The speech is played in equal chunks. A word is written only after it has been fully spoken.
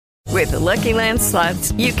With the Lucky Land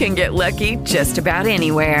Slots, you can get lucky just about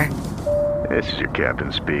anywhere. This is your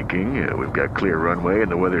captain speaking. We've got clear runway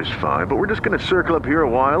and the weather's fine, but we're just going to circle up here a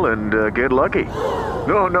while and get lucky.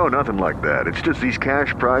 No, nothing like that. It's just these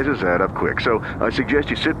cash prizes add up quick. So I suggest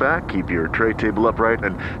you sit back, keep your tray table upright,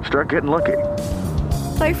 and start getting lucky.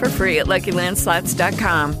 Play for free at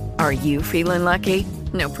LuckyLandSlots.com. Are you feeling lucky?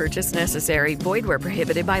 No purchase necessary. Void where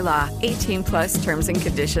prohibited by law. 18 plus terms and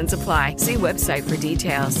conditions apply. See website for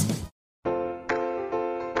details.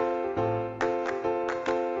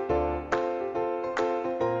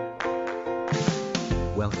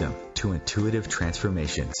 Welcome to Intuitive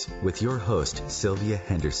Transformations with your host, Sylvia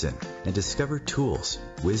Henderson, and discover tools,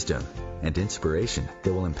 wisdom, and inspiration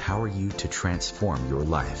that will empower you to transform your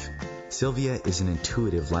life. Sylvia is an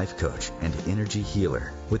intuitive life coach and energy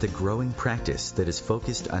healer with a growing practice that is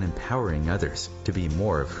focused on empowering others to be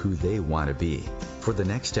more of who they want to be. For the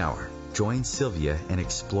next hour, join Sylvia and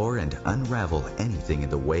explore and unravel anything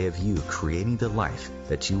in the way of you creating the life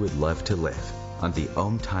that you would love to live on the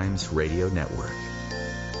Om Times Radio Network.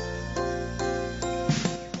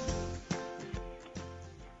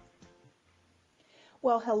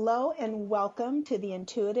 Well, hello and welcome to the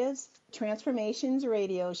Intuitive Transformations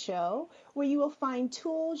Radio Show, where you will find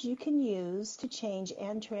tools you can use to change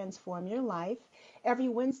and transform your life every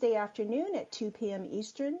Wednesday afternoon at 2 p.m.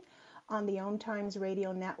 Eastern on the Om Times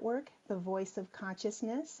Radio Network, the voice of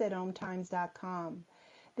consciousness at omtimes.com.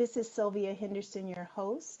 This is Sylvia Henderson, your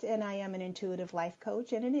host, and I am an intuitive life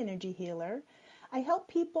coach and an energy healer. I help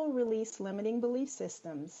people release limiting belief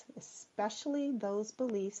systems, especially those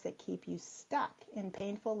beliefs that keep you stuck in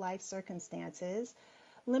painful life circumstances,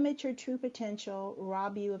 limit your true potential,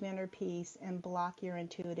 rob you of inner peace, and block your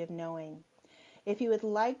intuitive knowing. If you would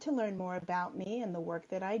like to learn more about me and the work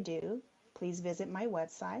that I do, please visit my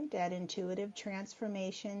website at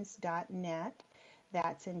intuitivetransformations.net.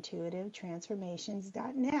 That's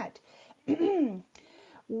intuitivetransformations.net.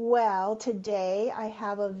 Well, today I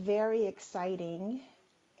have a very exciting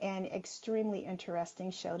and extremely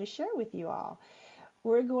interesting show to share with you all.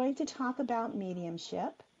 We're going to talk about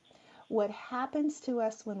mediumship, what happens to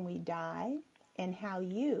us when we die, and how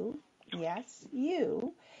you, yes,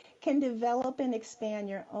 you, can develop and expand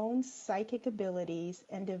your own psychic abilities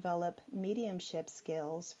and develop mediumship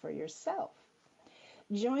skills for yourself.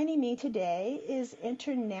 Joining me today is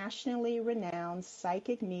internationally renowned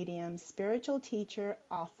psychic medium, spiritual teacher,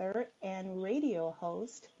 author, and radio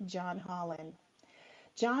host, John Holland.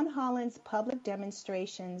 John Holland's public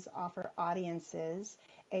demonstrations offer audiences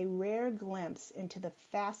a rare glimpse into the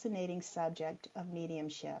fascinating subject of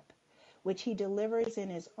mediumship, which he delivers in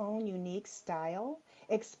his own unique style,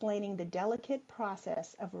 explaining the delicate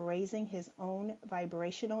process of raising his own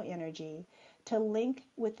vibrational energy to link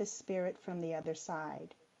with the spirit from the other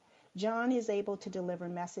side. John is able to deliver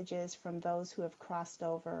messages from those who have crossed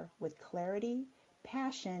over with clarity,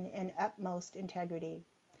 passion, and utmost integrity.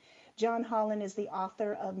 John Holland is the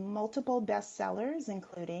author of multiple bestsellers,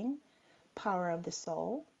 including Power of the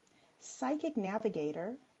Soul, Psychic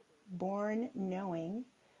Navigator, Born Knowing,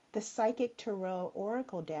 The Psychic Tarot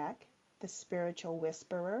Oracle Deck, The Spiritual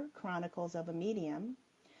Whisperer, Chronicles of a Medium,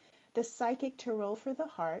 The Psychic Tarot for the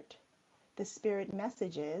Heart, The Spirit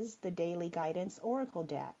Messages, The Daily Guidance Oracle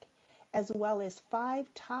Deck, as well as 5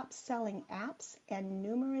 top-selling apps and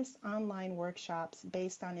numerous online workshops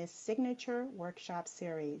based on his signature workshop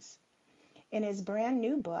series. In his brand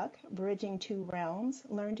new book, Bridging Two Realms,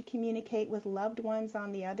 Learn to Communicate with Loved Ones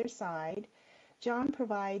on the Other Side, John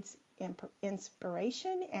provides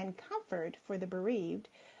inspiration and comfort for the bereaved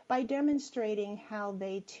by demonstrating how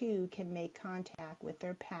they too can make contact with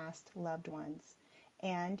their past loved ones.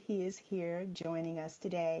 And he is here joining us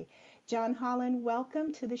today. John Holland,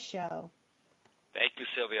 welcome to the show. Thank you,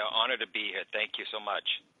 Sylvia. Honored to be here. Thank you so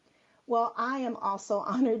much. Well, I am also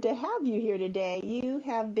honored to have you here today. You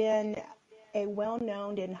have been a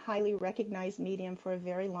well-known and highly recognized medium for a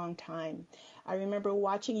very long time. I remember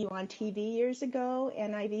watching you on TV years ago,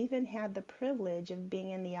 and I've even had the privilege of being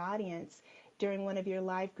in the audience during one of your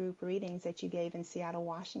live group readings that you gave in Seattle,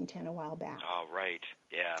 Washington a while back. Oh, right.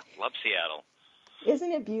 Yeah. Love Seattle.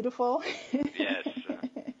 Isn't it beautiful? Yes.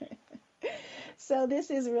 So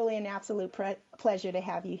this is really an absolute pleasure to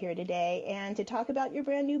have you here today and to talk about your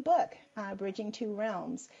brand new book, Bridging Two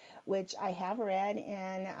Realms, which I have read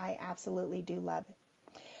and I absolutely do love it.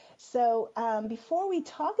 So before we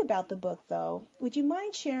talk about the book, though, would you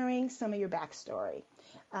mind sharing some of your backstory?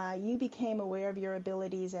 You became aware of your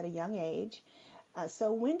abilities at a young age.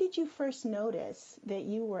 So when did you first notice that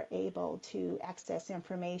you were able to access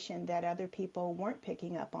information that other people weren't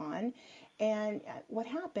picking up on? And what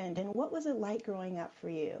happened? And what was it like growing up for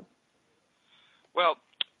you? Well,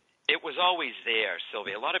 it was always there,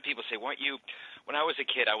 Sylvia. A lot of people say, weren't you, when I was a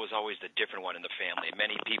kid, I was always the different one in the family.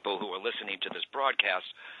 Many people who are listening to this broadcast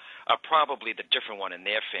are probably the different one in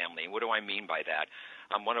their family. What do I mean by that?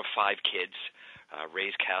 I'm one of 5 kids,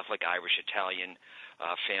 raised Catholic, Irish, Italian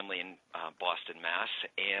family in Boston, Mass,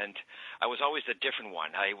 and I was always the different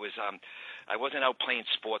one. I wasn't out playing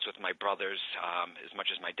sports with my brothers as much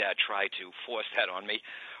as my dad tried to force that on me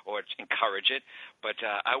or encourage it, but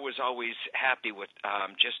I was always happy with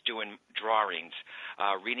just doing drawings,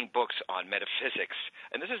 reading books on metaphysics,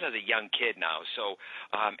 and this is as a young kid now, so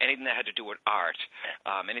anything that had to do with art,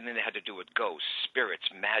 anything that had to do with ghosts, spirits,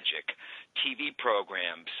 magic, TV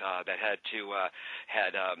programs that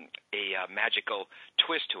had a magical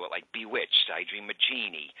twist to it, like Bewitched, I Dream a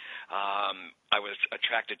Genie. I was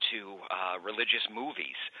attracted to religious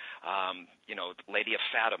movies, Lady of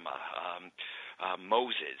Fatima,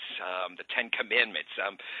 Moses, the Ten Commandments,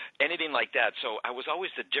 anything like that. So I was always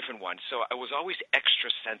the different one. So I was always extra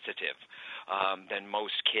sensitive than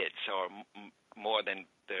most kids, or more than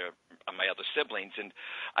my other siblings, and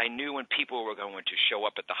I knew when people were going to show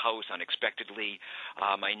up at the house unexpectedly.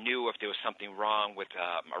 I knew if there was something wrong with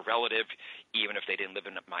a relative, even if they didn't live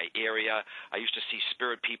in my area. I used to see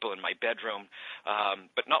spirit people in my bedroom,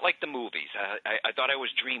 but not like the movies. I thought I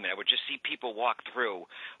was dreaming. I would just see people walk through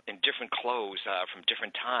in different clothes from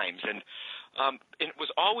different times, and it was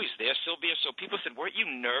always there, Sylvia. So people said, weren't you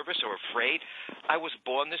nervous or afraid? I was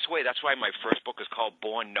born this way. That's why my first book is called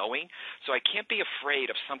Born Knowing. So I can't be afraid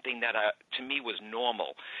of something that to me was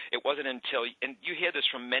normal. It wasn't until, and you hear this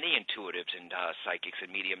from many intuitives and psychics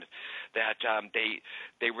and mediums, that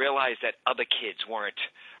they realize that other kids weren't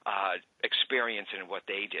experiencing what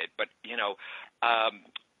they did. But,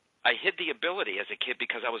 I hid the ability as a kid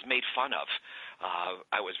because I was made fun of.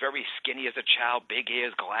 I was very skinny as a child, big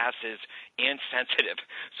ears, glasses, and sensitive.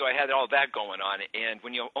 So I had all that going on. And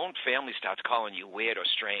when your own family starts calling you weird or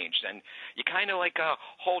strange, then you kind of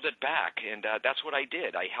hold it back. And that's what I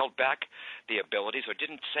did. I held back the abilities or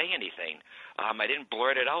didn't say anything. I didn't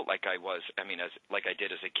blurt it out like I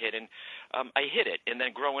did as a kid. And I hid it. And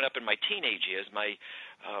then growing up in my teenage years, my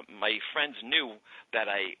friends knew that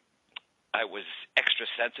I was extra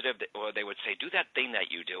sensitive, or they would say, do that thing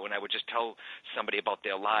that you do, and I would just tell somebody about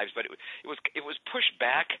their lives. But it was pushed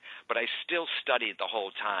back, but I still studied the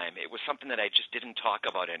whole time. It was something that I just didn't talk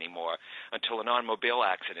about anymore until an automobile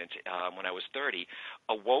accident when I was 30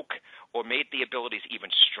 awoke or made the abilities even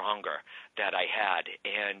stronger that I had.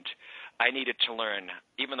 And I needed to learn,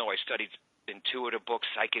 even though I studied intuitive books,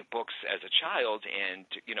 psychic books as a child and,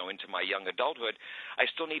 into my young adulthood, I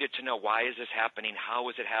still needed to know, why is this happening? How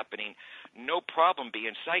is it happening? No problem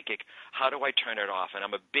being psychic. How do I turn it off? And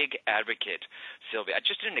I'm a big advocate, Sylvia. I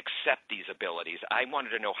just didn't accept these abilities. I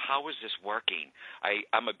wanted to know, how is this working?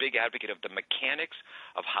 I'm a big advocate of the mechanics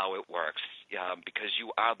of how it works, because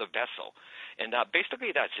you are the vessel. And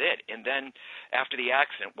basically that's it. And then after the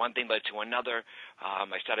accident, one thing led to another.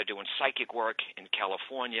 I started doing psychic work in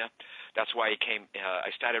California. That's why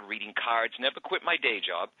I started reading cards, never quit my day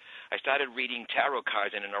job. I started reading tarot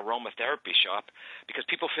cards in an aromatherapy shop because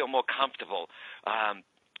people feel more comfortable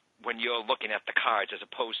when you're looking at the cards as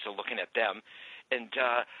opposed to looking at them. And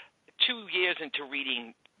 2 years into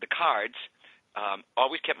reading the cards,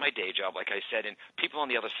 always kept my day job, like I said, and people on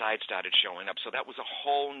the other side started showing up. So that was a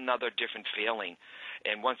whole nother different feeling.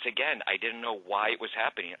 And once again, I didn't know why it was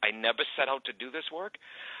happening. I never set out to do this work,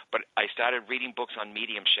 but I started reading books on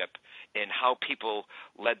mediumship and how people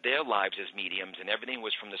led their lives as mediums, and everything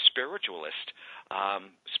was from the spiritualist.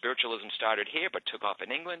 Spiritualism started here but took off in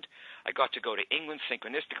England. I got to go to England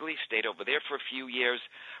synchronistically, stayed over there for a few years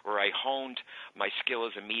where I honed my skill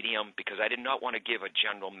as a medium because I did not want to give a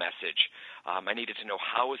general message. I needed to know,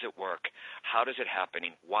 how does it work? How does it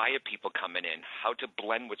happening? Why are people coming in? How to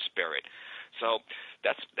blend with spirit? So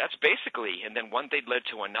that's basically, and then one thing led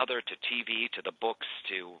to another, to TV, to the books,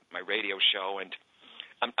 to my radio show, and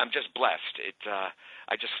I'm just blessed.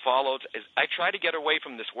 I just followed. I try to get away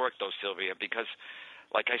from this work, though, Sylvia, because,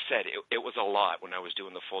 like I said, it was a lot when I was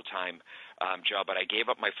doing the full-time job. But I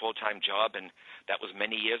gave up my full-time job, and that was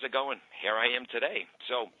many years ago, and here I am today.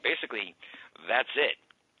 So basically, that's it.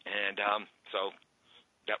 And so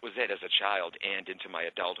that was it as a child and into my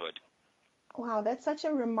adulthood. Wow, that's such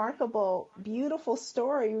a remarkable, beautiful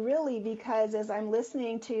story, really, because as I'm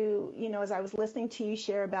listening to, as I was listening to you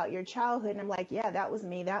share about your childhood, and I'm like, yeah, that was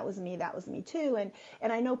me, that was me, that was me too.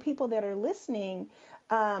 And I know people that are listening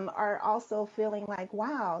are also feeling like,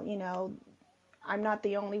 wow, I'm not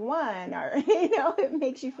the only one, or, it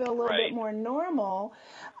makes you feel a little bit more normal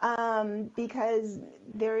because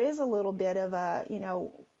there is a little bit of a,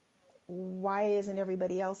 why isn't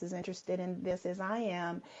everybody else as interested in this as I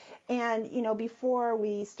am? And, before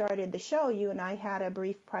we started the show, you and I had a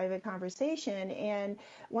brief private conversation. And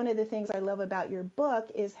one of the things I love about your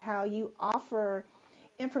book is how you offer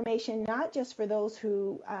information, not just for those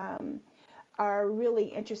who are really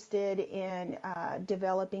interested in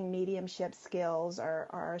developing mediumship skills or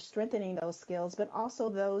are strengthening those skills, but also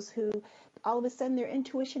those who all of a sudden their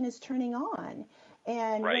intuition is turning on.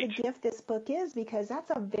 And Right. what a gift this book is, because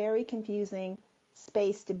that's a very confusing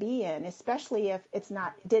space to be in, especially if it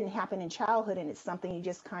didn't happen in childhood and it's something you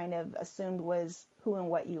just kind of assumed was who and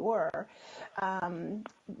what you were.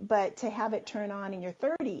 But to have it turn on in your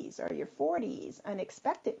 30s or your 40s,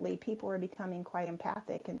 unexpectedly, people are becoming quite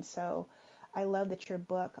empathic. And so I love that your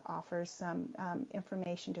book offers some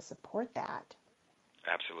information to support that.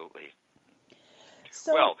 Absolutely.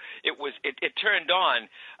 So, Well, it turned on.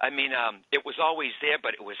 I mean, it was always there,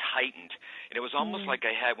 but it was heightened, and it was almost like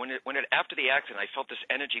I had after the accident, I felt this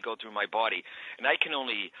energy go through my body, and I can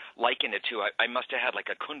only liken it to I must have had like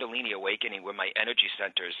a Kundalini awakening with my energy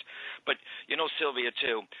centers. But Sylvia,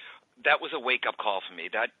 too, that was a wake-up call for me.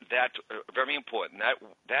 That very important.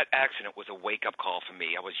 That accident was a wake-up call for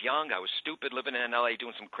me. I was young. I was stupid, living in LA,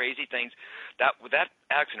 doing some crazy things. That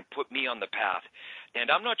accident put me on the path. And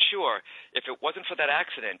I'm not sure if it wasn't for that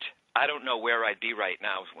accident, I don't know where I'd be right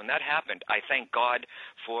now. When that happened, I thank God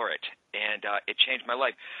for it, and it changed my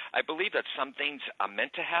life. I believe that some things are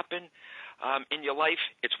meant to happen in your life.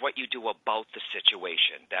 It's what you do about the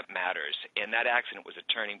situation that matters. And that accident was a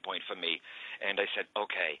turning point for me. And I said,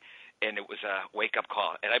 okay. And it was a wake-up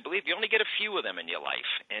call. And I believe you only get a few of them in your life.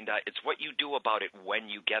 And it's what you do about it when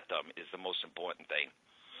you get them is the most important thing.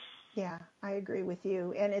 yeah, I agree with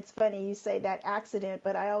you. And it's funny you say that accident,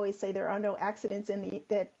 but I always say there are no accidents in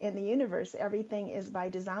the universe. Everything is by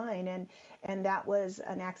design, and that was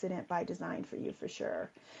an accident by design for you for sure.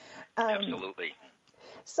 Absolutely.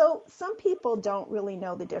 So some people don't really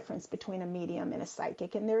know the difference between a medium and a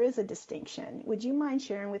psychic, and there is a distinction. Would you mind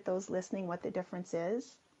sharing with those listening what the difference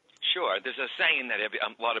is? Sure. There's a saying that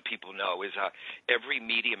a lot of people know is every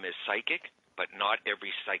medium is psychic, but not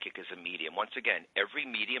every psychic is a medium. Once again, every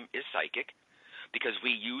medium is psychic because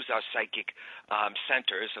we use our psychic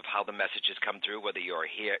centers of how the messages come through, whether you're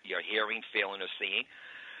hearing, feeling, or seeing.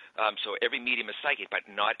 So every medium is psychic, but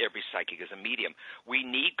not every psychic is a medium. We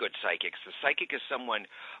need good psychics. The psychic is someone,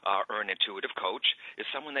 or an intuitive coach, is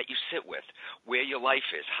someone that you sit with, where your life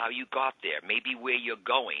is, how you got there, maybe where you're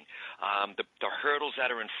going, the hurdles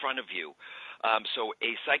that are in front of you. So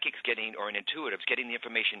a psychic's getting, or an intuitive's getting the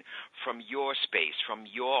information from your space, from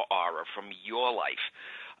your aura, from your life.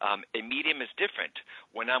 A medium is different.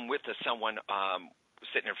 When I'm with someone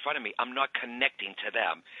sitting in front of me, I'm not connecting to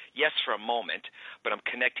them. Yes, for a moment, but I'm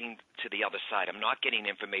connecting to the other side. I'm not getting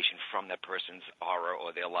information from that person's aura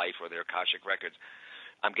or their life or their Akashic records.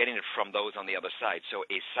 I'm getting it from those on the other side. So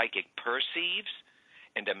a psychic perceives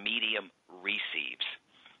and a medium receives.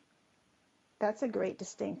 That's a great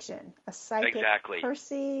distinction. A psychic Exactly.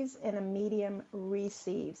 perceives and a medium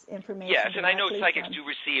receives information. Yes, and I know directly psychics from- do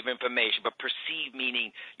receive information, but perceive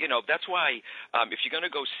meaning, that's why if you're going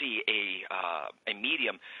to go see a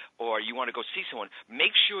medium or you want to go see someone,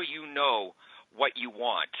 make sure you know what you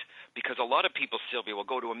want. Because a lot of people, Sylvia, will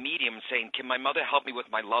go to a medium saying, can my mother help me with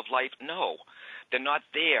my love life? No, they're not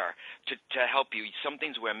there to help you. Some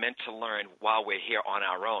things we're meant to learn while we're here on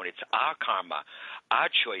our own. It's our karma, our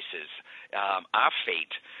choices, our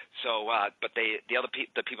fate. So, but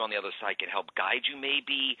the people on the other side can help guide you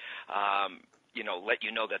maybe, let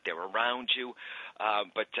you know that they're around you.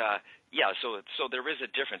 So there is a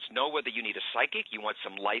difference. Know whether you need a psychic, you want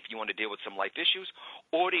to deal with some life issues,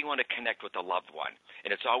 or do you want to connect with a loved one?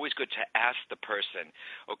 And it's always good to ask the person,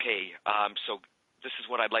 okay, so this is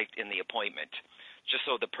what I'd like in the appointment, just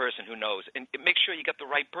so the person who knows. And make sure you got the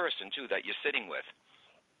right person, too, that you're sitting with.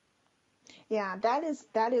 Yeah, that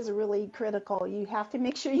is really critical. You have to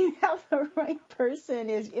make sure you have the right person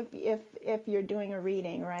if you're doing a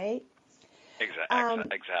reading, right?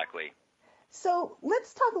 Exactly. So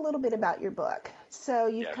let's talk a little bit about your book. So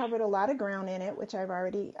you've Yes. covered a lot of ground in it, which I've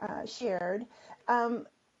already shared.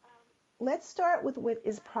 Let's start with what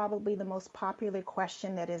is probably the most popular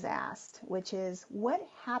question that is asked, which is, what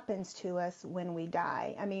happens to us when we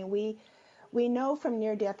die? I mean, we know from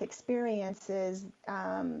near-death experiences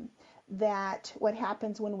that what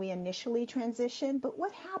happens when we initially transition, but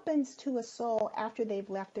what happens to a soul after they've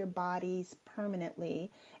left their bodies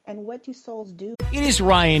permanently, and what do souls do? It is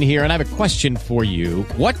Ryan here, and I have a question for you.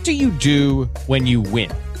 What do you do when you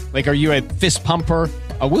win? Like, are you a fist pumper,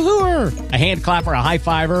 a woo-hooer, a hand clapper, a high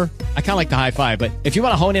fiver? I kind of like the high five, but if you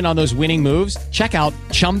want to hone in on those winning moves, check out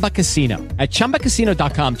Chumba Casino. At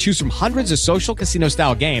ChumbaCasino.com, choose from hundreds of social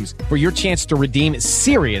casino-style games for your chance to redeem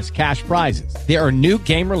serious cash prizes. There are new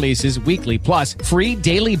game releases weekly, plus free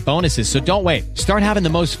daily bonuses. So don't wait. Start having the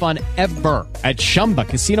most fun ever at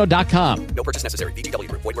ChumbaCasino.com. No purchase necessary. VGW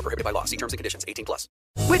Group. Void where prohibited by law. See terms and conditions. 18+.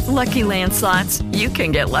 With Lucky Land Slots, you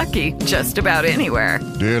can get lucky just about anywhere.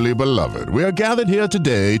 Dearly beloved, we are gathered here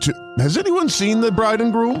today to... Has anyone seen the bride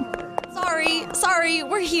and groom? Sorry,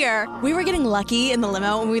 we're here. We were getting lucky in the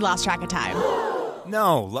limo and we lost track of time.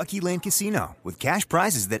 No, Lucky Land Casino, with cash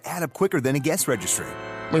prizes that add up quicker than a guest registry.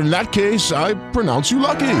 In that case, I pronounce you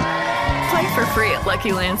lucky. Play for free at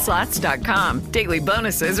LuckyLandSlots.com. Daily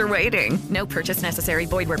bonuses are waiting. No purchase necessary.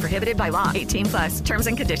 Void where prohibited by law. 18+. Terms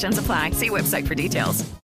and conditions apply. See website for details.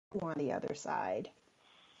 On the other side.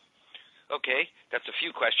 Okay, that's a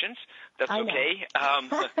few questions. That's okay.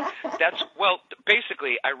 Well,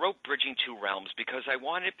 basically, I wrote Bridging Two Realms because I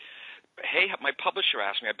wanted. Hey, my publisher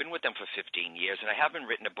asked me. I've been with them for 15 years, and I haven't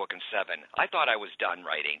written a book in 7. I thought I was done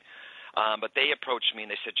writing. But they approached me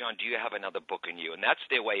and they said, John, do you have another book in you? And that's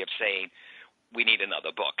their way of saying, we need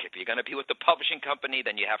another book. If you're going to be with the publishing company,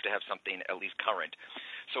 then you have to have something at least current.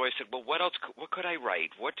 So I said, well, what else? What could I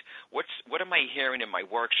write? What am I hearing in my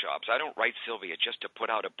workshops? I don't write, Sylvia, just to put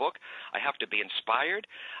out a book. I have to be inspired.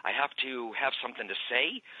 I have to have something to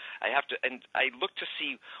say. And I look to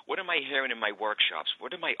see, what am I hearing in my workshops?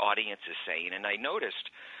 What are my audiences saying? And I noticed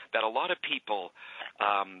that a lot of people,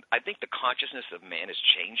 I think the consciousness of man is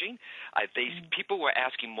changing. People were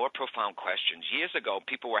asking more profound questions. Years ago,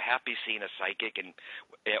 people were happy seeing a psychic and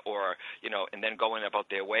then going about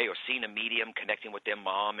their way, or seeing a medium, connecting with their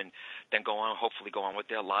mom, and then hopefully go on with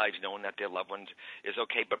their lives, knowing that their loved one is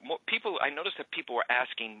okay. But I noticed that people were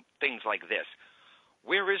asking things like this: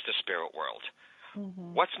 where is the spirit world?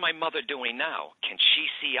 Mm-hmm. What's my mother doing now? Can she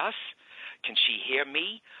see us? Can she hear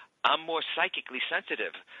me? I'm more psychically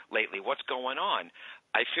sensitive lately. What's going on?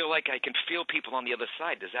 I feel like I can feel people on the other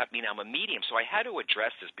side. Does that mean I'm a medium? So I had to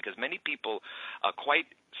address this because many people are quite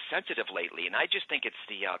sensitive lately, and I just think it's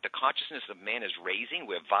the consciousness of man is raising.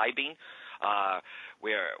 We're vibing.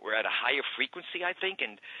 We're at a higher frequency, I think,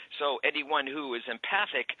 and so anyone who is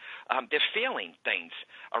empathic, they're feeling things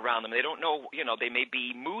around them. They don't know, they may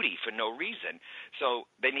be moody for no reason. So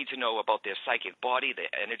they need to know about their psychic body,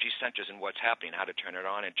 their energy centers, and what's happening, how to turn it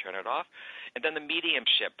on and turn it off. And then the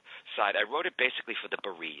mediumship side, I wrote it basically for the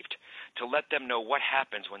bereaved, to let them know what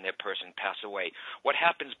happens when their person passes away, what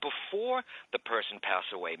happens before the person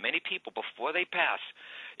passes away. Many people, before they pass,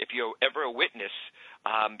 if you're ever a witness,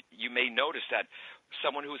 you may notice that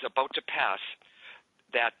someone who's about to pass,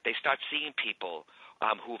 that they start seeing people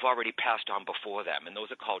who've already passed on before them, and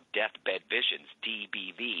those are called deathbed visions,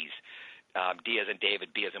 DBVs. D as in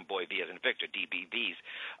David, B as in boy, V as in Victor, DBVs.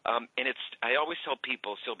 And I always tell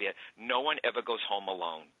people, Sylvia, no one ever goes home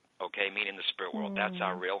alone. Okay, meaning the spirit world. That's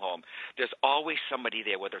our real home. There's always somebody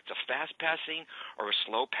there, whether it's a fast passing or a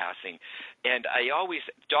slow passing. And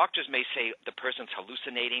doctors may say the person's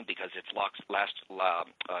hallucinating because it's lack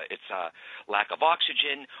of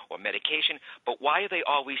oxygen or medication. But why are they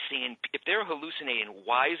always seeing? If they're hallucinating,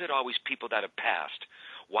 why is it always people that have passed?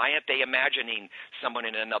 Why aren't they imagining someone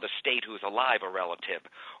in another state who's alive, a relative,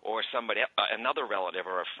 or another relative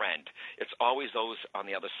or a friend? It's always those on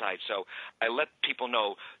the other side. So I let people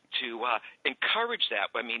know to encourage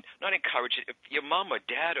that. I mean, not encourage it. If your mom or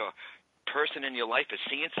dad or person in your life is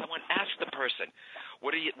seeing someone, ask the person,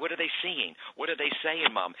 what are they seeing? What are they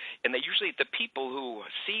saying, Mom? And they usually, the people who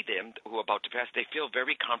see them, who are about to pass, they feel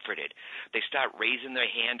very comforted. They start raising their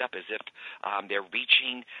hand up as if they're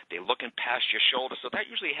reaching, they're looking past your shoulder. So that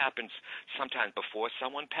usually happens sometimes before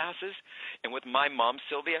someone passes. And with my mom,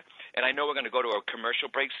 Sylvia, and I know we're going to go to a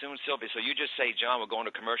commercial break soon, Sylvia, so you just say, John, we're going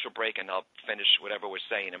to commercial break, and I'll finish whatever we're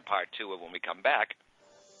saying in part 2 when we come back.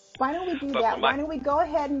 Why don't we do that? Why don't we go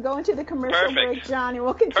ahead and go into the commercial break, John, and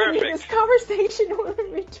we'll continue this conversation when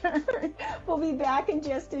we return. We'll be back in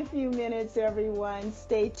just a few minutes, everyone.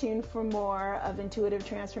 Stay tuned for more of Intuitive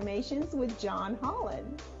Transformations with John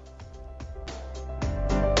Holland.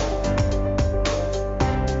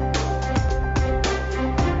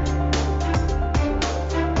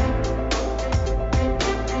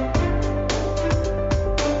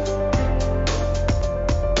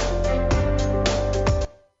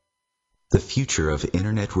 The future of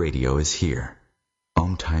Internet radio is here.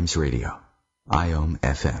 Om Times Radio. IOM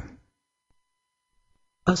FM.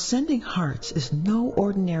 Ascending Hearts is no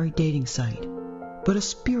ordinary dating site, but a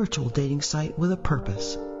spiritual dating site with a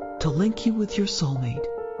purpose, to link you with your soulmate.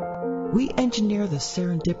 We engineer the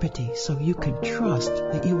serendipity so you can trust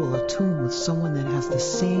that you will attune with someone that has the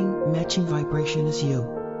same matching vibration as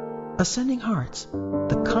you. Ascending Hearts,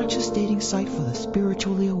 the conscious dating site for the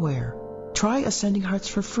spiritually aware. Try Ascending Hearts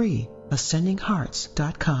for free.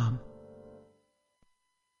 AscendingHearts.com.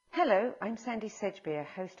 Hello, I'm Sandy Sedgbeer,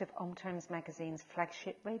 host of Om Times Magazine's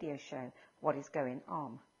flagship radio show, What is Going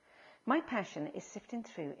On? My passion is sifting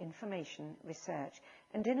through information, research,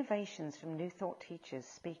 and innovations from New Thought teachers,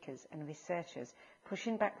 speakers, and researchers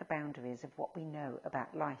pushing back the boundaries of what we know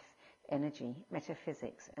about life, energy,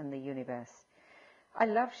 metaphysics, and the universe. I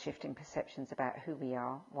love shifting perceptions about who we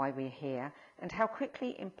are, why we're here, and how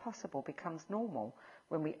quickly impossible becomes normal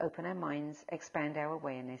when we open our minds, expand our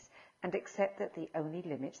awareness, and accept that the only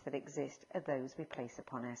limits that exist are those we place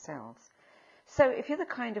upon ourselves. So if you're the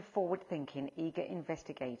kind of forward-thinking, eager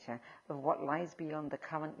investigator of what lies beyond the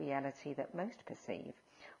current reality that most perceive,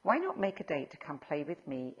 why not make a date to come play with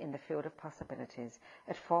me in the field of possibilities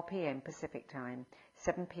at 4 p.m. Pacific Time,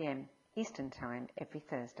 7 p.m. Eastern Time every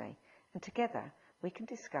Thursday, and together we can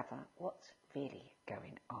discover what's really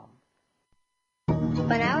going on.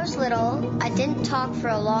 When I was little, I didn't talk for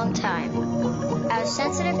a long time. I was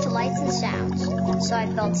sensitive to lights and sounds, so I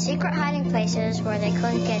built secret hiding places where they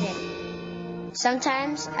couldn't get in.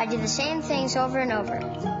 Sometimes I did the same things over and over,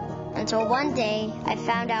 until one day I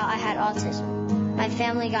found out I had autism. My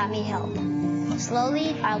family got me help.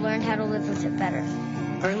 Slowly, I learned how to live with it better.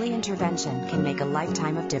 Early intervention can make a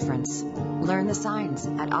lifetime of difference. Learn the signs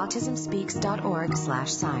at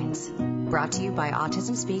autismspeaks.org/signs. Brought to you by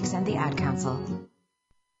Autism Speaks and the Ad Council.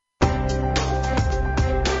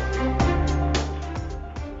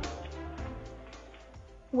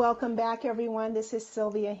 Welcome back, everyone. This is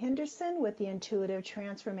Sylvia Henderson with the Intuitive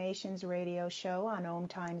Transformations radio show on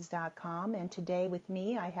OhmTimes.com. And today with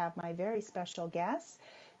me, I have my very special guest,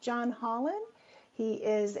 John Holland. He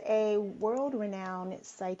is a world-renowned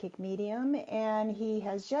psychic medium, and he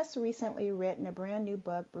has just recently written a brand new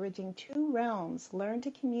book, Bridging Two Realms, Learn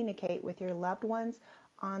to Communicate with Your Loved Ones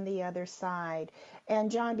on the Other Side.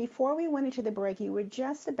 And John, before we went into the break, you were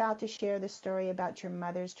just about to share the story about your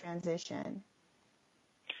mother's transition.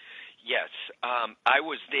 Yes, I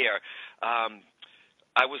was there.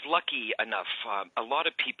 I was lucky enough. A lot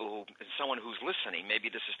of people, someone who's listening, maybe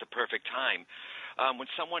this is the perfect time. When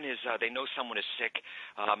someone is, they know someone is sick.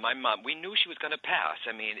 My mom, we knew she was going to pass.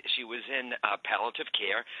 I mean, she was in palliative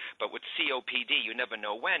care, but with COPD, you never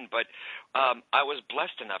know when. But I was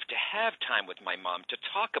blessed enough to have time with my mom to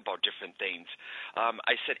talk about different things.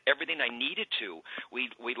 I said everything I needed to.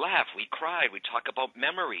 We laughed, we cried, we talk about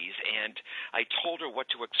memories, and I told her what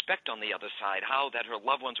to expect on the other side, how that her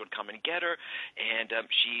loved ones would come and get her, and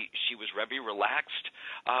she was very relaxed.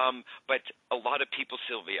 But a lot of people,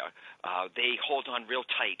 Sylvia, they hold on real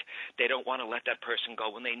tight. They don't want to let that person go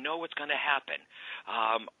when they know what's going to happen.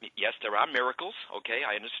 Yes, there are miracles. Okay,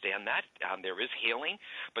 I understand that. There is healing,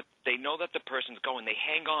 but they know that the person's going. They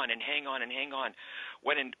hang on and hang on and hang on.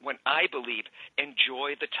 When I believe,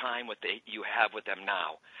 enjoy the time you have with them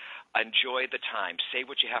now. Enjoy the time. Say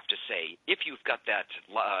what you have to say. If you've got that,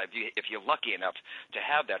 if you're lucky enough to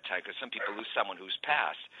have that time, because some people lose someone who's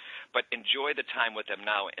passed. But enjoy the time with them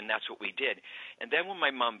now, and that's what we did. And then when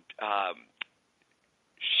my mom,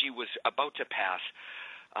 she was about to pass,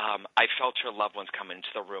 I felt her loved ones come into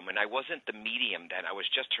the room, and I wasn't the medium then. I was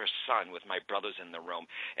just her son with my brothers in the room,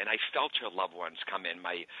 and I felt her loved ones come in.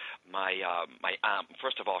 My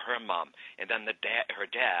first of all, her mom, and then her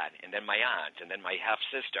dad, and then my aunt, and then my half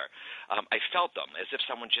sister. I felt them as if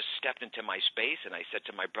someone just stepped into my space, and I said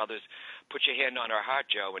to my brothers, "Put your hand on her heart,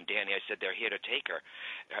 Joe." And Danny, I said, "They're here to take her."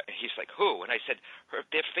 He's like, "Who?" And I said,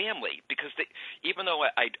 "Their family," because even though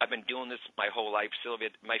I've been doing this my whole life,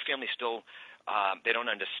 Sylvia, my family still. They don't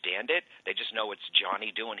understand it. They just know it's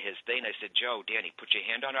Johnny doing his thing. I said, "Joe, Danny, put your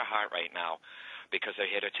hand on her heart right now because they're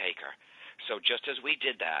here to take her." So just as we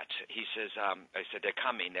did that, he says, I said, "They're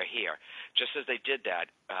coming. They're here." Just as they did that,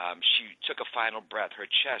 she took a final breath. Her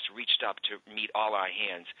chest reached up to meet all our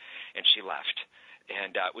hands, and she left.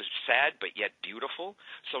 And it was sad but yet beautiful.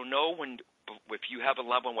 So know if you have a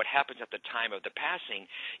loved one, what happens at the time of the passing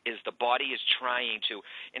is the body is trying to,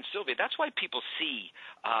 and Sylvia, that's why people see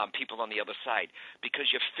people on the other side,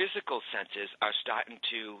 because your physical senses are starting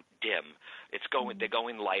to dim. They're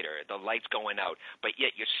going lighter, the light's going out, but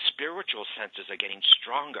yet your spiritual senses are getting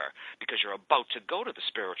stronger because you're about to go to the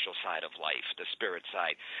spiritual side of life, the spirit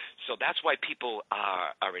side. So that's why people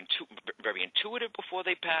are very intuitive before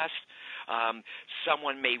they pass.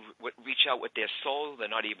 Someone may reach out with their soul, they're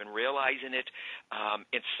not even realizing it.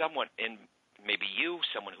 It's someone, and maybe you,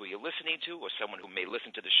 someone who you're listening to, or someone who may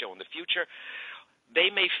listen to the show in the future, they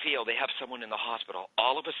may feel they have someone in the hospital.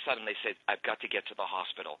 All of a sudden they say, I've got to get to the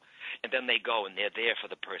hospital. And then they go and they're there for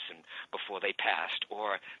the person before they passed,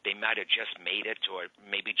 or they might have just made it or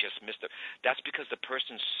maybe just missed it. That's because the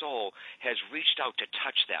person's soul has reached out to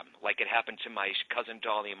touch them, like it happened to my cousin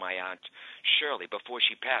Dolly and my aunt Shirley before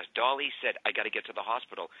she passed. Dolly said, I got to get to the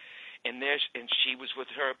hospital. And she was with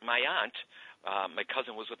my aunt. My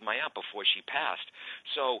cousin was with my aunt before she passed.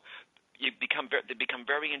 So they become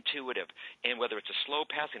very intuitive, and whether it's a slow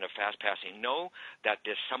passing or fast passing, know that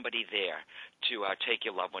there's somebody there to take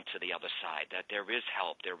your loved one to the other side, that there is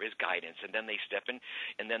help, there is guidance, and then they step in,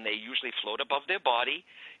 and then they usually float above their body,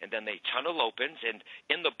 and then the tunnel opens, and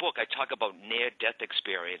in the book I talk about near-death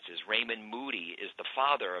experiences. Raymond Moody is the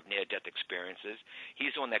father of near-death experiences.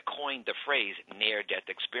 He's the one that coined the phrase near-death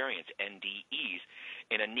experience, NDEs,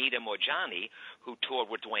 and Anita Morjani, who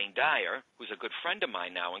toured with Dwayne Dyer, who's a good friend of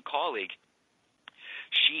mine now and colleague.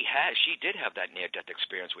 She did have that near-death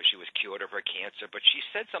experience where she was cured of her cancer, but she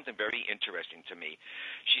said something very interesting to me.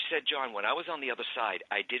 She said, John, when I was on the other side,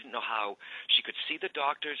 I didn't know how she could see the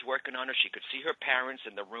doctors working on her. She could see her parents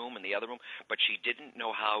in the room, in the other room, but she didn't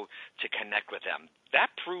know how to connect with them.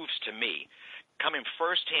 That proves to me, coming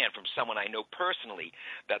firsthand from someone I know personally,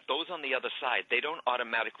 that those on the other side, they don't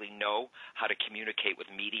automatically know how to communicate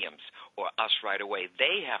with mediums or us right away.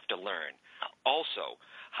 They have to learn also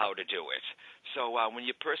how to do it. So when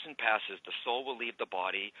your person passes, the soul will leave the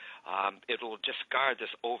body. It'll discard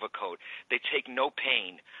this overcoat. They take no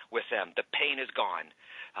pain with them. The pain is gone.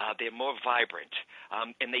 They're more vibrant,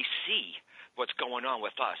 and they see what's going on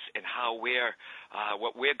with us and how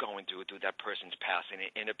what we're going through that person's passing.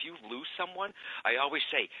 And if you lose someone, I always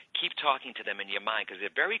say keep talking to them in your mind, because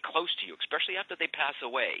they're very close to you, especially after they pass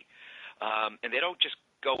away. And they don't just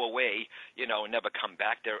go away, and never come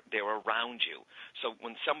back. They're around you. So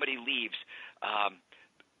when somebody leaves,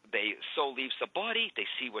 soul leaves the body, they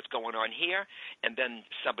see what's going on here, and then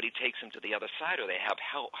somebody takes them to the other side, or they have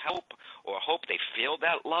help or hope. They feel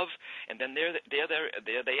that love, and then there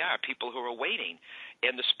they are, people who are waiting.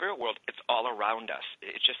 In the spirit world, it's all around us.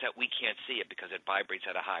 It's just that we can't see it because it vibrates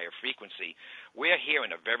at a higher frequency. We're here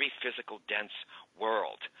in a very physical, dense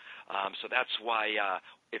world. So that's why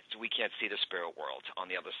we can't see the spirit world on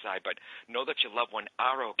the other side. But know that your loved one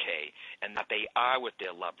are okay and that they are with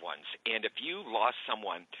their loved ones. And if you lost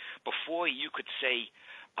someone, before you could say,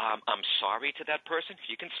 I'm sorry to that person,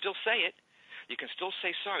 you can still say it. You can still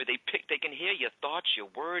say sorry. They can hear your thoughts, your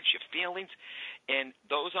words, your feelings. And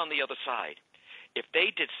those on the other side, if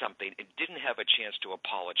they did something and didn't have a chance to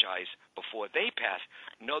apologize before they passed,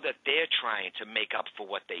 know that they're trying to make up for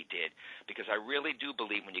what they did. Because I really do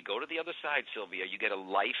believe when you go to the other side, Sylvia, you get a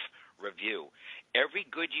life review. Every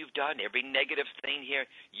good you've done, every negative thing here,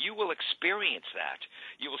 you will experience that.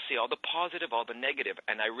 You will see all the positive, all the negative.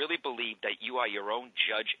 And I really believe that you are your own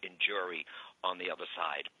judge and jury on the other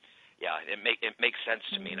side. Yeah, it makes sense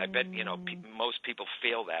to me. And I bet, most people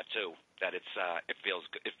feel that too, that it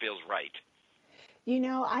feels right.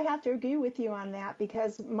 I have to agree with you on that,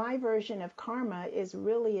 because my version of karma is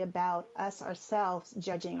really about us ourselves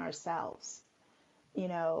judging ourselves,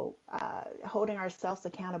 holding ourselves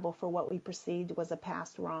accountable for what we perceived was a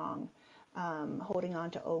past wrong, holding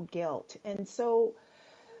on to old guilt. And so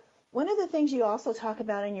one of the things you also talk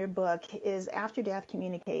about in your book is after-death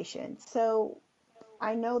communication. So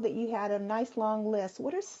I know that you had a nice long list.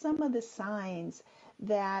 What are some of the signs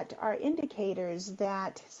that are indicators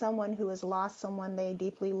that someone who has lost someone they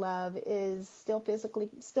deeply love is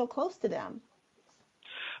still close to them?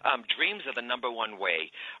 Dreams are the number one way.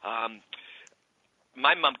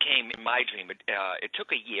 My mom came in my dream. It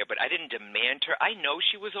took a year, but I didn't demand her. I know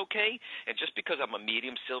she was okay, and just because I'm a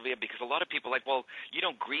medium, Sylvia, because a lot of people are like, well, you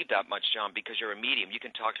don't grieve that much, John, because you're a medium. You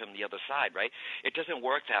can talk to them the other side, right? It doesn't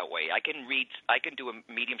work that way. I can do a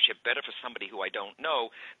mediumship better for somebody who I don't know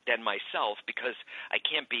than myself, because I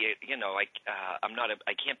can't be,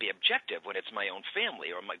 I can't be objective when it's my own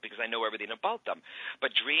family because I know everything about them.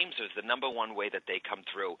 But dreams is the number one way that they come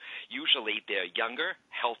through. Usually they're younger,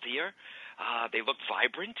 healthier. They look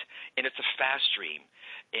vibrant, and it's a fast dream.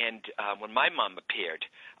 And when my mom appeared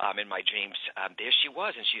in my dreams, there she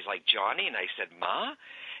was, and she's like, Johnny, and I said, Ma?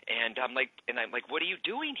 And I'm like, what are you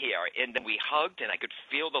doing here? And then we hugged, and I could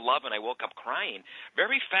feel the love, and I woke up crying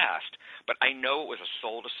very fast. But I know it was a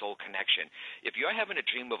soul-to-soul connection. If you're having a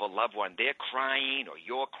dream of a loved one, they're crying, or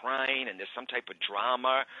you're crying, and there's some type of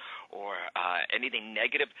drama or anything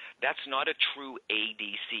negative, that's not a true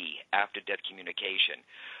ADC, after-death communication.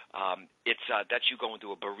 That's you going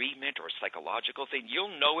through a bereavement or a psychological thing.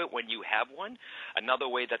 You'll know it when you have one. Another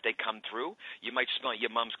way that they come through, you might smell your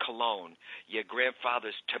mom's cologne, your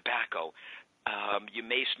grandfather's tobacco. You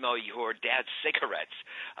may smell your dad's cigarettes.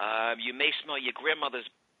 You may smell your grandmother's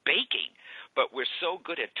baking. But we're so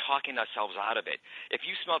good at talking ourselves out of it. If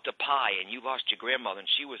you smelt a pie and you lost your grandmother and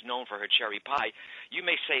she was known for her cherry pie, you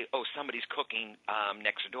may say, oh, somebody's cooking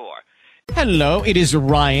next door. Hello, it is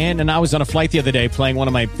Ryan, and I was on a flight the other day playing one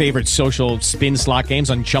of my favorite social spin slot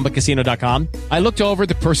games on ChumbaCasino.com. I looked over at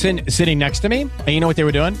the person sitting next to me, and you know what they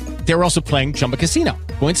were doing? They were also playing Chumba Casino.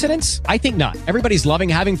 Coincidence? I think not. Everybody's loving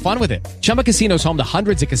having fun with it. Chumba Casino is home to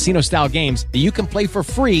hundreds of casino-style games that you can play for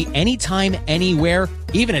free anytime, anywhere,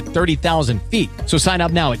 even at 30,000 feet. So sign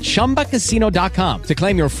up now at ChumbaCasino.com to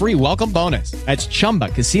claim your free welcome bonus. That's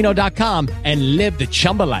ChumbaCasino.com and live the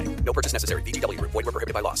Chumba life. No purchase necessary. VGW. Void where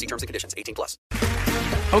prohibited by law. See terms and conditions. 18+.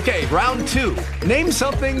 Okay, round two. Name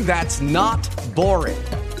something that's not boring.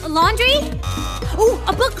 A laundry? Ooh,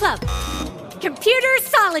 a book club. Computer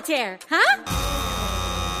solitaire, huh?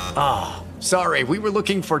 Ah, sorry, we were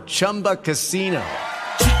looking for Chumba Casino.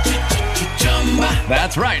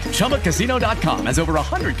 That's right, ChumbaCasino.com has over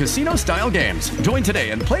 100 casino-style games. Join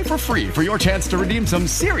today and play for free for your chance to redeem some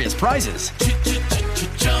serious prizes.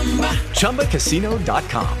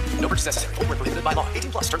 ChumbaCasino.com. No purchase necessary. Void where prohibited by law.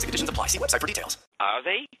 18+. Terms and conditions apply. See website for details. Are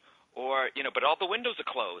they? Or, but all the windows are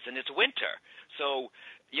closed and it's winter. So,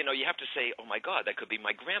 you have to say, oh, my God, that could be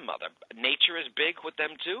my grandmother. Nature is big with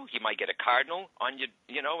them, too. You might get a cardinal on your,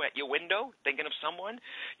 at your window, thinking of someone.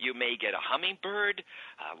 You may get a hummingbird,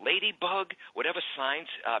 a ladybug, whatever signs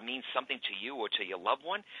means something to you or to your loved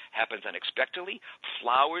one, happens unexpectedly.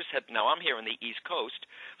 Flowers now I'm here on the East Coast.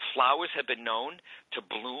 Flowers have been known to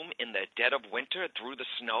bloom in the dead of winter through the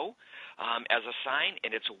snow as a sign,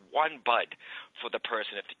 and it's one bud for the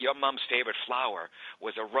person. If your mom's favorite flower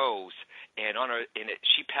was a rose, and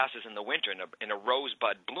she passes in the winter and a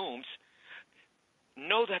rosebud blooms,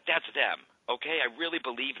 know that that's them, okay? I really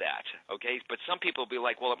believe that, okay? But some people will be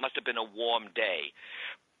like, well, it must have been a warm day.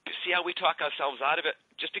 See how we talk ourselves out of it?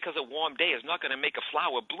 Just because a warm day is not going to make a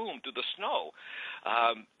flower bloom through the snow.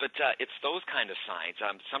 But it's those kind of signs.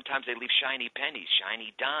 Sometimes they leave shiny pennies,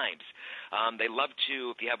 shiny dimes. They love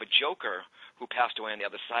to, if you have a joker who passed away on the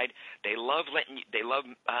other side, a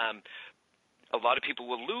lot of people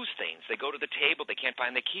will lose things. They go to the table, they can't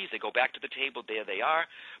find the keys, they go back to the table, there they are,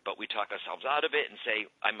 but we talk ourselves out of it and say,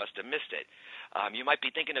 I must have missed it. You might be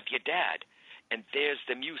thinking of your dad, and there's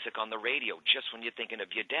the music on the radio just when you're thinking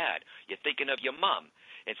of your dad. You're thinking of your mom,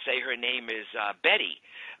 and say her name is Betty.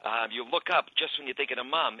 You look up just when you're thinking of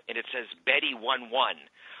mom, and it says Betty 11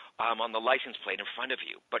 on the license plate in front of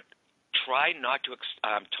you. But try not to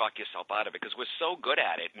talk yourself out of it, because we're so good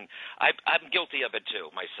at it, and I'm guilty of it too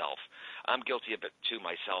myself.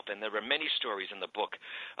 And there are many stories in the book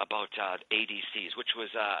about ADCs, which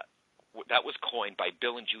was that was coined by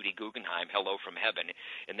Bill and Judy Guggenheim, Hello from Heaven,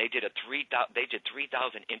 and they did 3,000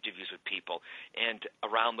 interviews with people and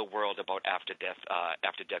around the world about after death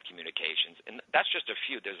communications, and that's just a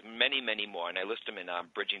few. There's many more, and I list them in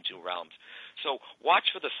Bridging Two Realms. So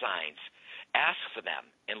watch for the signs. Ask for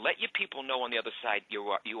them, and let your people know on the other side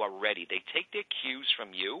you are ready. They take their cues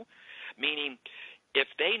from you, meaning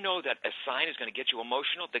if they know that a sign is going to get you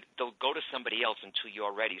emotional, they'll go to somebody else until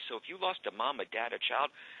you're ready. So if you lost a mom, a dad, a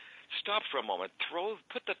child, stop for a moment.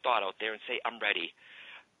 Put the thought out there and say, I'm ready.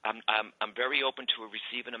 I'm very open to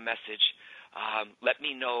receiving a message. Let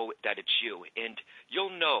me know that it's you, and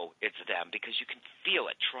you'll know it's them because you can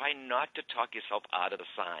feel it. Try not to talk yourself out of the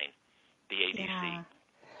sign, the ADC. Yeah.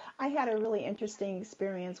 I had a really interesting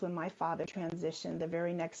experience when my father transitioned. The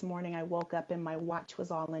very next morning I woke up and my watch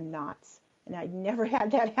was all in knots. And I'd never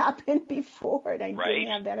had that happen before. And I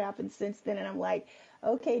didn't have that happen since then. And I'm like,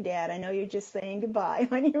 okay, Dad, I know you're just saying goodbye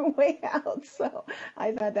on your way out. So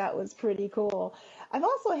I thought that was pretty cool. I've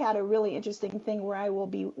also had a really interesting thing where I will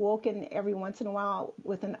be woken every once in a while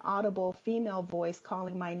with an audible female voice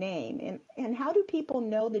calling my name. And how do people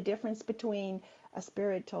know the difference between a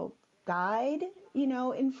spiritual guide,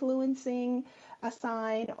 influencing a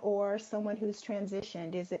sign, or someone who's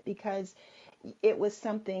transitioned? Is it because it was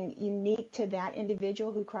something unique to that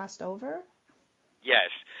individual who crossed over? Yes,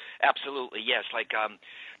 absolutely. Yes,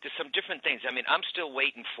 there's some different things. I mean, I'm still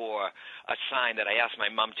waiting for a sign that I asked my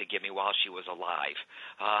mom to give me while she was alive.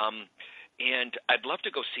 And I'd love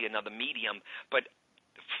to go see another medium, but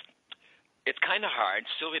it's kind of hard,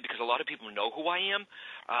 Sylvia, because a lot of people know who I am.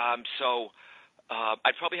 So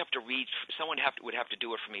I'd probably have to read. Someone would have to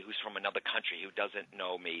do it for me who's from another country who doesn't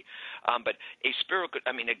know me. But a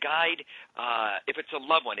guide, if it's a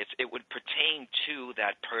loved one, it would pertain to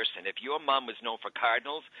that person. If your mom was known for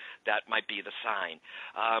cardinals, that might be the sign.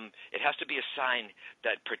 It has to be a sign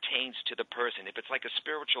that pertains to the person. If it's like a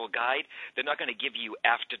spiritual guide, they're not going to give you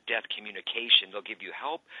after-death communication. They'll give you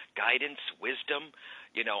help, guidance, wisdom,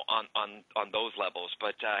 on those levels.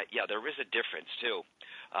 But, yeah, there is a difference, too.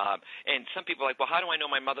 And some people are like, well, how do I know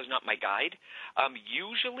my mother's not my guide?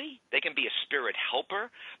 Usually they can be a spirit helper,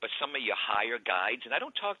 but some of your higher guides, and I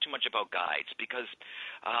don't talk too much about guides because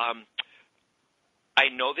I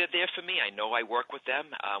know they're there for me. I know I work with them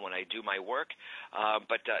when I do my work,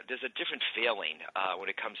 but there's a different feeling when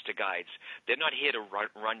it comes to guides. They're not here to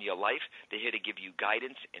run your life. They're here to give you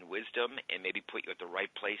guidance and wisdom and maybe put you at the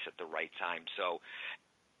right place at the right time. So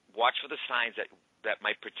watch for the signs that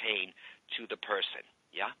might pertain to the person.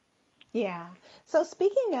 Yeah? Yeah. So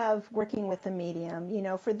speaking of working with a medium,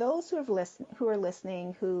 for those who are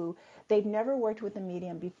listening, who they've never worked with a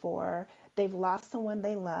medium before, they've lost someone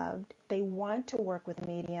they loved, they want to work with a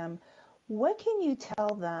medium, what can you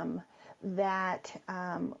tell them that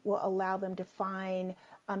will allow them to find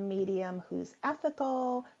a medium who's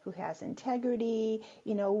ethical, who has integrity?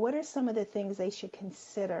 What are some of the things they should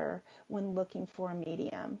consider when looking for a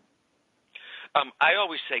medium? I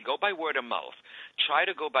always say go by word of mouth. Try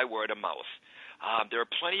to go by word of mouth. There are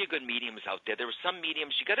plenty of good mediums out there. There are some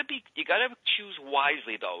mediums you got to choose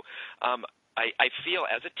wisely though. I feel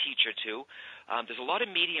as a teacher too. There's a lot of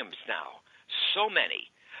mediums now, so many,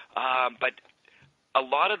 but a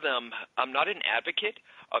lot of them. I'm not an advocate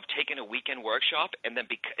of taking a weekend workshop and then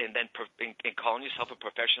calling yourself a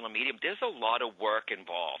professional medium. There's a lot of work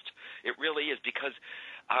involved. It really is because.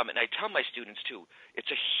 And I tell my students, too, it's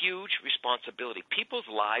a huge responsibility. People's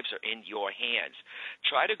lives are in your hands.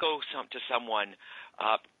 Try to go to someone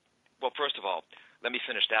well, first of all, let me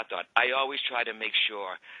finish that thought. I always try to make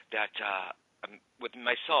sure that with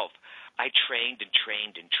myself, I trained and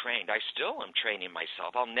trained and trained. I still am training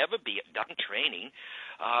myself. I'll never be done training,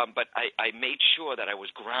 but I made sure that I was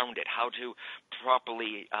grounded, how to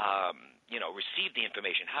properly receive the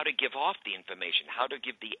information, how to give off the information, how to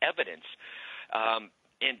give the evidence.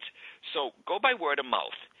 And so go by word of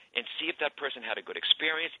mouth and see if that person had a good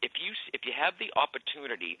experience. If you have the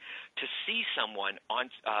opportunity to see someone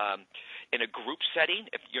in a group setting,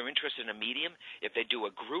 if you're interested in a medium, if they do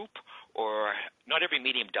a group, or not every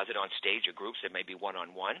medium does it on stage or groups, it may be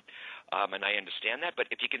one-on-one, and I understand that. But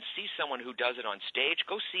if you can see someone who does it on stage,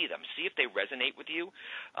 go see them. See if they resonate with you,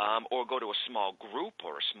 or go to a small group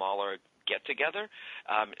or a smaller get-together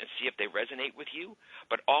and see if they resonate with you.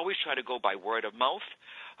 But always try to go by word of mouth.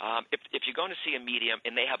 If you're going to see a medium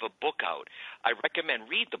and they have a book out, I recommend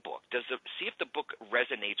read the book. See if the book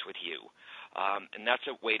resonates with you. And that's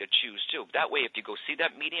a way to choose, too. That way, if you go see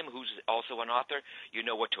that medium who's also an author, you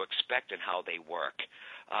know what to expect and how they work.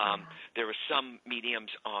 There are some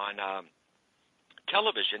mediums on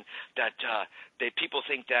television that people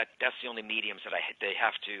think that that's the only mediums that they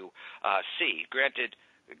have to see. Granted,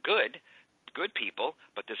 good people,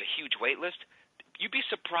 but there's a huge wait list. You'd be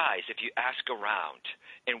surprised if you ask around.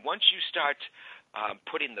 And once you start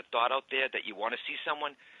putting the thought out there that you want to see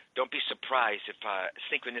someone, don't be surprised if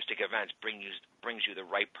synchronistic events brings you the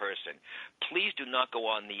right person. Please do not go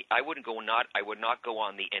on I would not go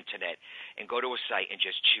on the internet and go to a site and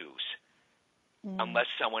just choose. Unless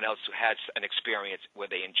someone else who has an experience where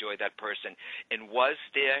they enjoy that person. And was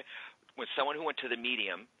there, when someone who went to the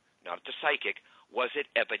medium, not the psychic, was it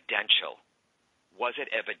evidential? Was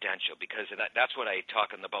it evidential? Because that's what I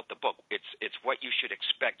talk about the book. It's what you should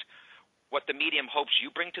expect, what the medium hopes you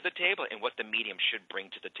bring to the table and what the medium should bring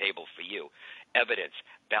to the table for you. Evidence,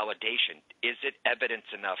 validation. Is it evidence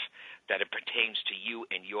enough that it pertains to you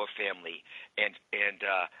and your family? And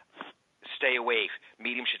stay away.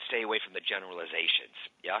 Medium should stay away from the generalizations.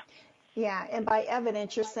 Yeah? Yeah, and by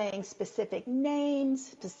evidence, you're saying specific names,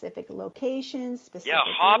 specific locations, specific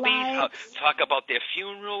hobbies. Talk about their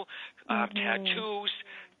funeral, tattoos,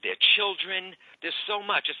 their children. There's so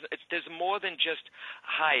much. There's more than just,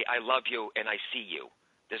 hi, I love you, and I see you.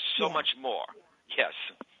 There's so much more. Yes.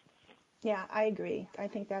 Yeah, I agree. I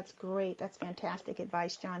think that's great. That's fantastic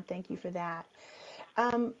advice, John. Thank you for that.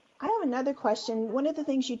 I have another question. One of the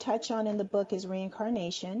things you touch on in the book is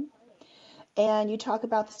reincarnation. And you talk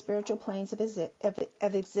about the spiritual planes of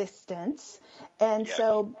existence. And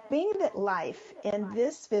so being that life in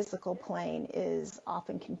this physical plane is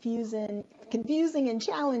often confusing and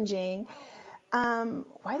challenging,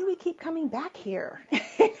 why do we keep coming back here?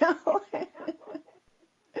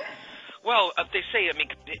 Well, they say,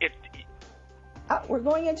 We're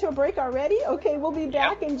going into a break already? Okay, we'll be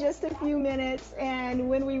back in just a few minutes. And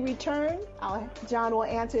when we return, John will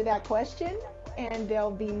answer that question. And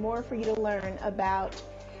there'll be more for you to learn about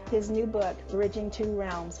his new book, Bridging Two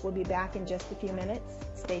Realms. We'll be back in just a few minutes.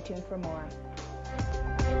 Stay tuned for more.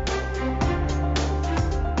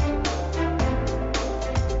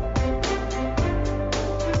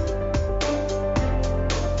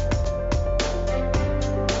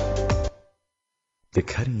 The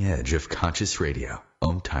cutting edge of conscious radio,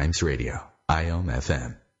 Om Times Radio, IOM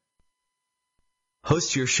FM.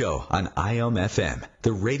 Host your show on IOM FM,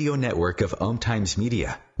 the radio network of Om Times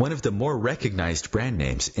Media, one of the more recognized brand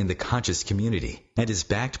names in the conscious community, and is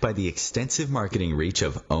backed by the extensive marketing reach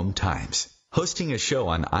of Om Times. Hosting a show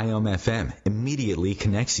on IOM FM immediately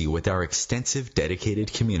connects you with our extensive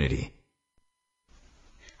dedicated community.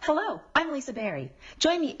 Hello, I'm Lisa Berry.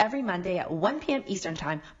 Join me every Monday at 1 p.m. Eastern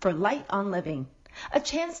Time for Light on Living. A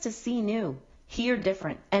chance to see new, hear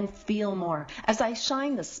different, and feel more as I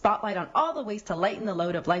shine the spotlight on all the ways to lighten the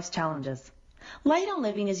load of life's challenges. Light on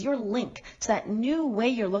Living is your link to that new way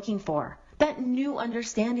you're looking for, that new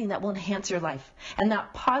understanding that will enhance your life, and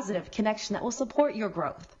that positive connection that will support your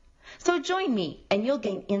growth. So join me and you'll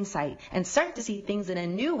gain insight and start to see things in a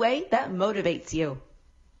new way that motivates you.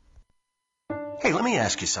 Hey, let me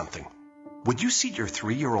ask you something. Would you seat your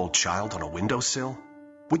 3-year-old child on a windowsill?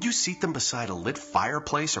 Would you seat them beside a lit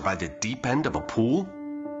fireplace or by the deep end of a pool?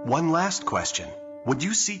 One last question. Would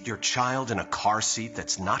you seat your child in a car seat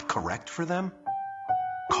that's not correct for them?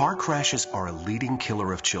 Car crashes are a leading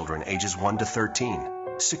killer of children ages 1 to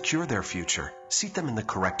 13. Secure their future. Seat them in the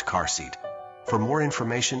correct car seat. For more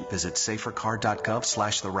information, visit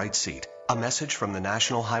safercar.gov/the-right-seat. A message from the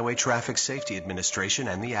National Highway Traffic Safety Administration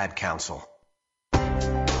and the Ad Council.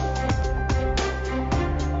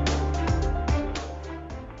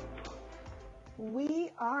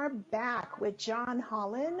 We are back with John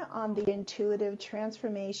Holland on the Intuitive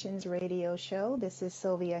Transformations radio show. This is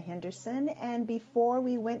Sylvia Henderson. And before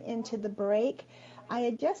we went into the break, I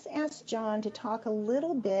had just asked John to talk a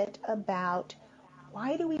little bit about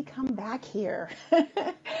why do we come back here?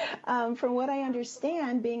 From what I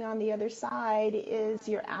understand, being on the other side is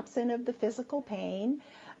you're absent of the physical pain.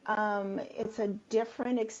 It's a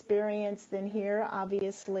different experience than here,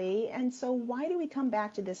 obviously. And so why do we come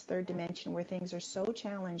back to this third dimension where things are so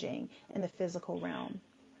challenging in the physical realm?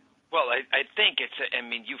 Well, I think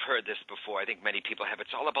you've heard this before. I think many people have.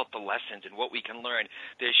 It's all about the lessons and what we can learn.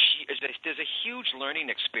 There's a huge learning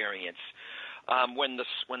experience. When the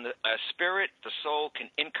spirit, the soul, can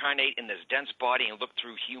incarnate in this dense body and look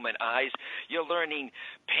through human eyes, you're learning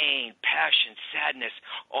pain, passion, sadness,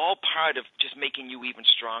 all part of just making you even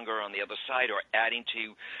stronger on the other side, or adding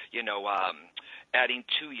to your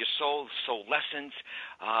soul lessons.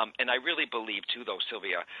 And I really believe too, though,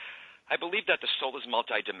 Sylvia, I believe that the soul is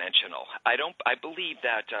multidimensional. I believe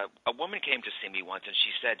that a woman came to see me once and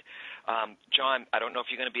she said, John, I don't know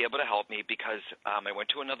if you're going to be able to help me because I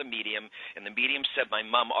went to another medium and the medium said my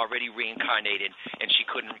mom already reincarnated and she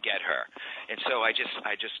couldn't get her. And so I just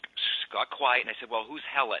got quiet and I said, well, who's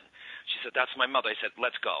Helen? She said, that's my mother. I said,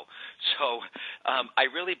 let's go. So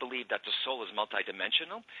I really believe that the soul is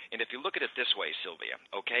multidimensional. And if you look at it this way, Sylvia,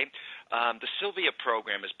 okay, the Sylvia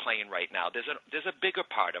program is playing right now. There's a bigger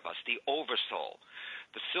part of us, the oversoul.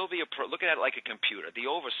 The Sylvia, look at it like a computer. The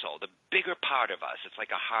oversoul, the bigger part of us, it's like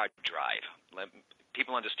a hard drive.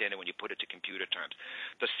 People understand it when you put it to computer terms.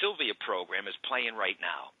 The Sylvia program is playing right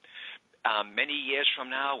now. Many years from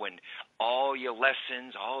now, when all your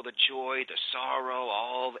lessons, all the joy, the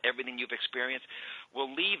sorrow, everything you've experienced will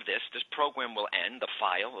leave this program will end, the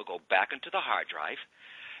file will go back into the hard drive,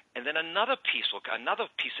 and then another piece of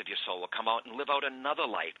your soul will come out and live out another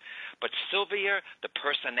life. But Sylvia, the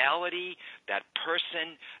personality, that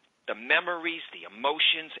person, the memories, the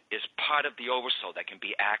emotions is part of the oversoul that can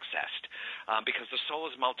be accessed because the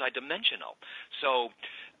soul is multidimensional. So,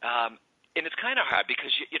 and it's kind of hard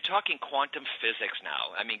because you're talking quantum physics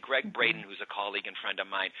now. I mean, Greg Braden, who's a colleague and friend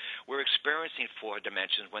of mine, we're experiencing 4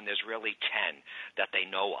 dimensions when there's really 10 that they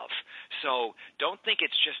know of. So don't think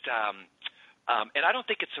it's just and I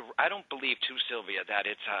don't believe too, Sylvia, that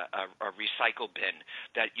it's a recycle bin,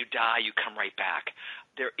 that you die, you come right back.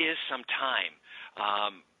 There is some time,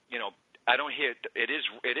 I don't hear it is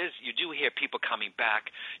you do hear people coming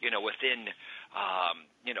back, within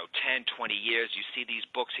 10, 20 years. You see these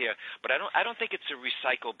books here, but I don't think it's a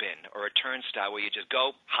recycle bin or a turnstile where you just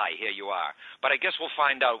go, hi, here you are. But I guess we'll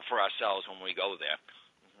find out for ourselves when we go there.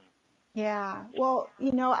 Yeah, well,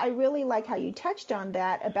 I really like how you touched on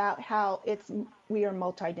that about how we are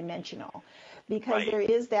multidimensional, because there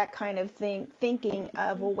is that kind of thinking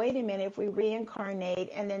of, well, wait a minute, if we reincarnate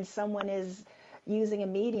and then someone is using a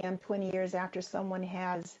medium 20 years after someone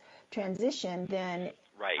has transitioned, then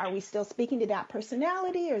are we still speaking to that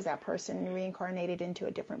personality, or is that person reincarnated into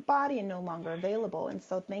a different body and no longer available? And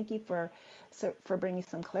so thank you for bringing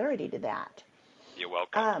some clarity to that. You're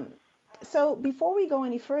welcome. So before we go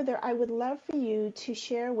any further, I would love for you to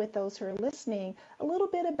share with those who are listening a little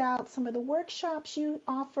bit about some of the workshops you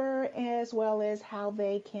offer, as well as how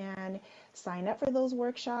they can sign up for those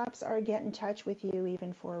workshops or get in touch with you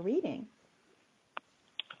even for a reading.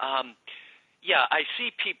 Yeah, I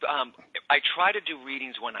see people. I try to do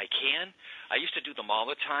readings when I can. I used to do them all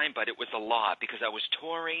the time, but it was a lot because I was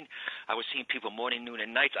touring. I was seeing people morning, noon,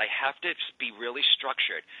 and nights. I have to be really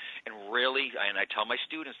structured and I tell my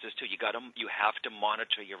students this too. You have to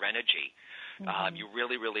monitor your energy. Mm-hmm. You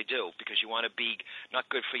really, really do, because you want to be not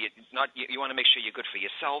good for you. You want to make sure you're good for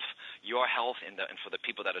yourself, your health, and for the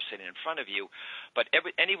people that are sitting in front of you. But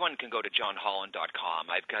anyone can go to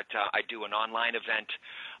johnholland.com. I do an online event.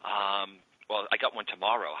 Well, I got one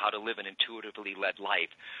tomorrow, How to Live an Intuitively Led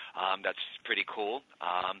Life. That's pretty cool.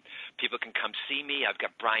 People can come see me. I've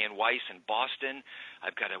got Brian Weiss in Boston.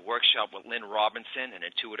 I've got a workshop with Lynn Robinson, an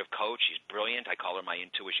intuitive coach. She's brilliant. I call her my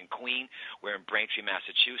intuition queen. We're in Braintree,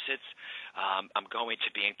 Massachusetts. I'm going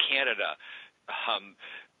to be in Canada,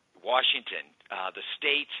 Washington, the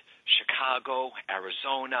state, Chicago,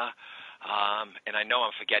 Arizona. And I know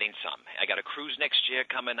I'm forgetting some. I got a cruise next year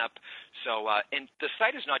coming up. So, and the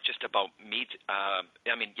site is not just about me.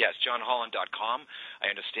 Yes, johnholland.com. I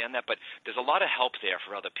understand that, but there's a lot of help there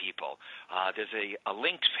for other people. There's a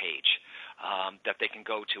linked page that they can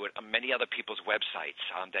go to at many other people's websites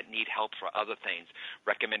that need help for other things,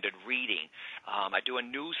 recommended reading. I do a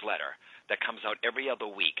newsletter that comes out every other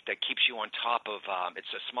week that keeps you on top of,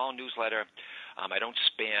 it's a small newsletter. I don't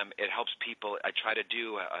spam. It helps people. I try to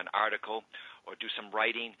do an article or do some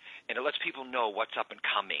writing, and it lets people know what's up and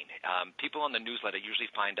coming. People on the newsletter usually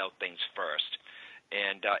find out things first.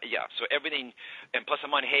 And, so everything, and plus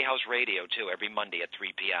I'm on Hay House Radio, too, every Monday at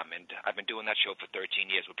 3 p.m., and I've been doing that show for 13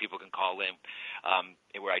 years where people can call in,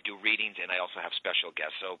 where I do readings, and I also have special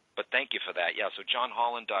guests. So, but thank you for that. Yeah, so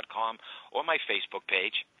johnholland.com or my Facebook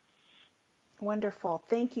page. Wonderful.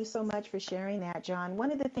 Thank you so much for sharing that, John.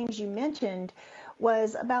 One of the things you mentioned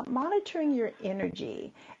was about monitoring your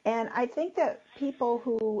energy. And I think that people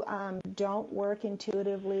who don't work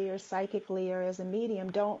intuitively or psychically or as a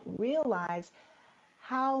medium don't realize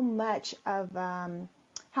how much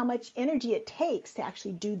energy it takes to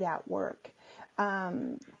actually do that work.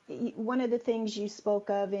 One of the things you spoke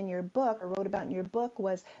of in your book, or wrote about in your book,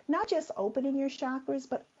 was not just opening your chakras,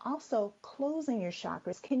 but also closing your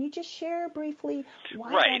chakras. Can you just share briefly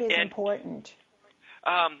why that is important?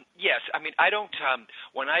 Yes. I mean, I don't,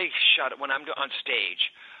 when I'm on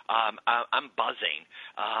stage, I'm buzzing.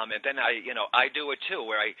 And then I do it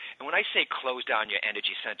too, and when I say close down your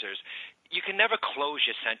energy centers, you can never close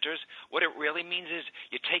your centers. What it really means is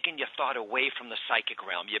you're taking your thought away from the psychic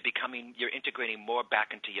realm. You're integrating more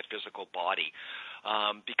back into your physical body.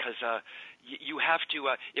 Because you have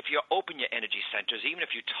to, if you open your energy centers, even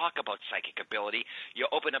if you talk about psychic ability, you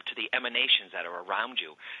open up to the emanations that are around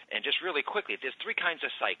you. And just really quickly, there's three kinds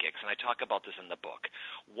of psychics, and I talk about this in the book.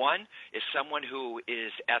 One is someone who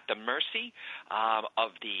is at the mercy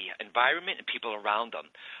of the environment and people around them.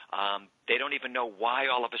 They don't even know why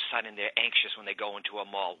all of a sudden they're anxious when they go into a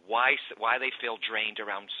mall, why they feel drained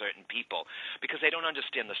around certain people, because they don't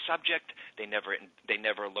understand the subject, they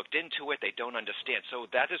never looked into it, they don't understand. So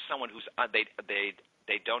that is someone who's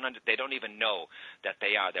they don't even know that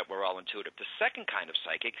we're all intuitive. The second kind of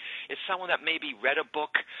psychic is someone that maybe read a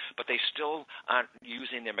book, but they still aren't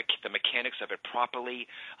using the mechanics of it properly.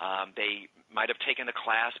 They might have taken a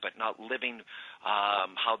class, but not living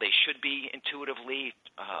how they should be intuitively.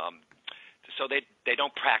 So they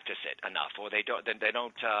don't practice it enough, or they don't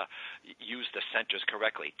use the centers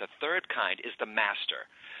correctly. The third kind is the master.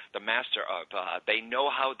 The master of they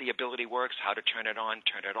know how the ability works, how to turn it on,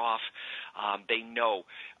 turn it off. They know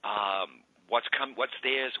what's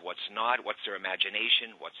theirs, what's not, what's their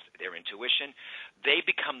imagination, what's their intuition. They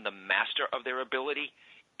become the master of their ability.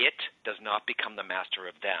 It does not become the master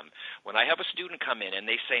of them. When I have a student come in and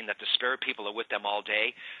they're saying that the spirit people are with them all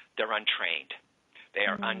day, they're untrained. They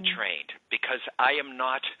are untrained, because I am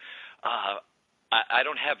not I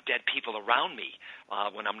don't have dead people around me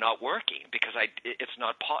when I'm not working, because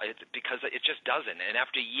because it just doesn't. And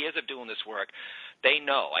after years of doing this work, they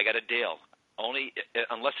know I got a deal. Only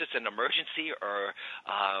unless it's an emergency or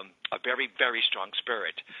a very, very strong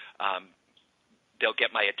spirit, they'll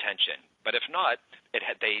get my attention. But if not,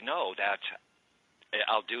 they know that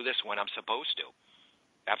I'll do this when I'm supposed to.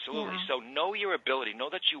 Absolutely. Yeah. So know your ability. Know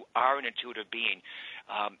that you are an intuitive being,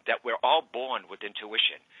 that we're all born with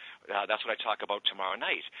intuition. That's what I talk about tomorrow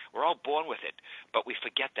night. We're all born with it, but we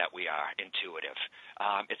forget that we are intuitive.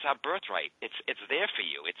 It's our birthright. It's there for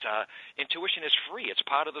you. Intuition is free. It's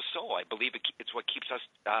part of the soul. I believe it's what keeps us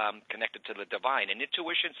connected to the divine. And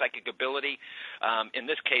intuition, psychic ability, in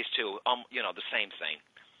this case too, the same thing.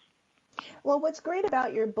 Well, what's great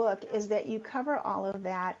about your book is that you cover all of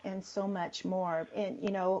that and so much more. And,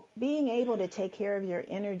 being able to take care of your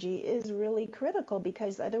energy is really critical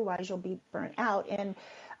because otherwise you'll be burnt out. And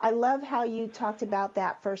I love how you talked about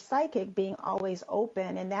that first psychic being always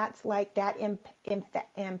open. And that's like that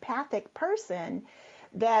empathic person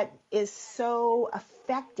that is so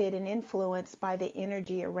affected and influenced by the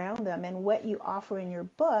energy around them. And what you offer in your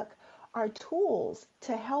book are tools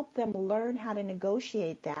to help them learn how to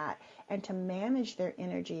negotiate that and to manage their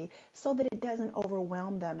energy so that it doesn't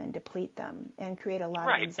overwhelm them and deplete them and create a lot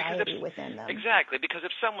of anxiety within them. Exactly, because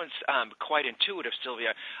if someone's quite intuitive,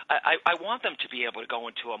 Sylvia, I want them to be able to go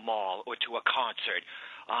into a mall or to a concert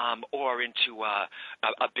or into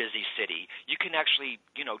a busy city. You can actually,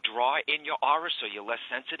 draw in your aura so you're less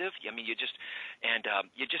sensitive. I mean, you just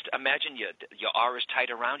imagine your aura is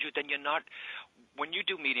tight around you, then you're not. When you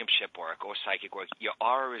do mediumship work or psychic work, your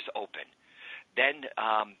aura is open. Then,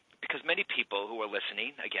 because many people who are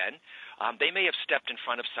listening, again, they may have stepped in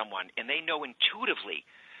front of someone and they know intuitively.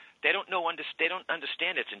 They don't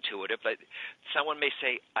understand it's intuitive, but someone may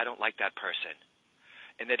say, I don't like that person.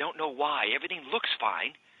 And they don't know why. Everything looks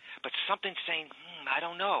fine, but something's saying, I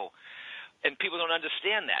don't know. And people don't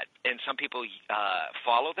understand that. And some people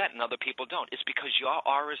follow that and other people don't. It's because your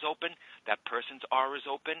aura is open, that person's aura is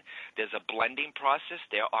open. There's a blending process.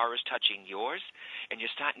 Their aura is touching yours, and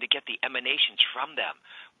you're starting to get the emanations from them.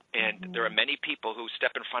 And there are many people who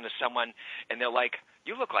step in front of someone, and they're like,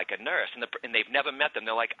 you look like a nurse. And they've never met them.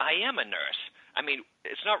 They're like, I am a nurse. I mean,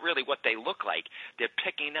 it's not really what they look like. They're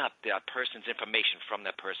picking up that person's information from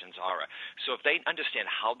that person's aura. So if they understand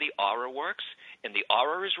how the aura works, and the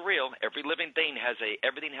aura is real, every living thing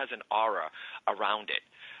everything has an aura around it.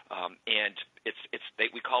 And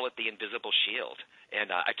we call it the invisible shield.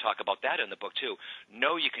 And I talk about that in the book, too.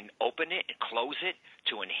 Know you can open it and close it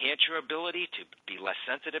to enhance your ability to be less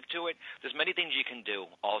sensitive to it. There's many things you can do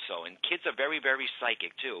also. And kids are very, very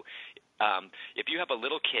psychic, too. If you have a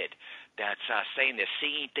little kid that's saying they're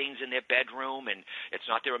seeing things in their bedroom and it's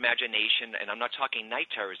not their imagination, and I'm not talking night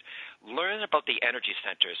terrors, learn about the energy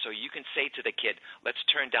centers. So you can say to the kid, let's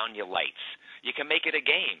turn down your lights. You can make it a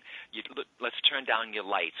game. Let's turn down your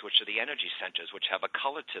lights, which are the energy centers, which have a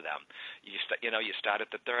color to them. You start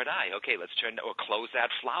at the third eye. Okay, let's turn or close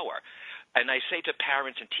that flower. And I say to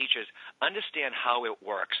parents and teachers, understand how it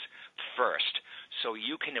works first so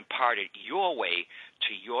you can impart it your way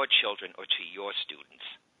to your children or to your students.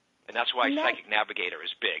 And that's why Psychic Navigator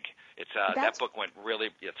is big. That book went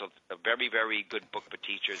it's a very, very good book for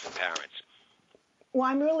teachers and parents. Well,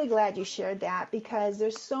 I'm really glad you shared that because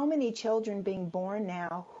there's so many children being born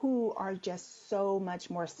now who are just so much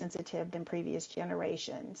more sensitive than previous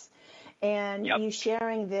generations. And you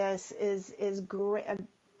sharing this is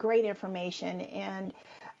great information. And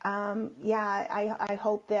I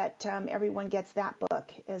hope that everyone gets that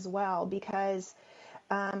book as well because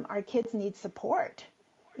our kids need support.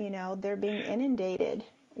 They're being inundated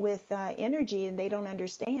with energy and they don't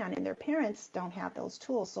understand, and their parents don't have those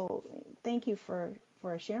tools. So thank you for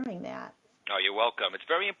sharing that. Oh, you're welcome. It's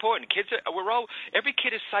very important. Every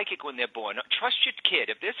kid is psychic when they're born. Trust your kid.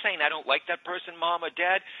 If they're saying, I don't like that person, mom or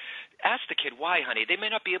dad, ask the kid, why, honey? They may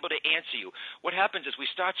not be able to answer you. What happens is we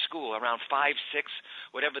start school around 5, 6,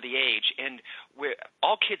 whatever the age, and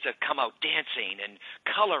all kids have come out dancing and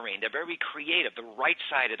coloring. They're very creative. The right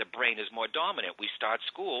side of the brain is more dominant. We start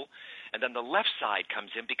school, and then the left side comes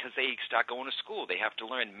in because they start going to school. They have to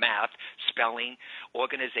learn math, spelling,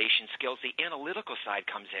 organization skills. The analytical side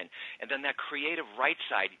comes in, and then that creative right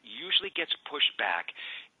side usually gets pushed back.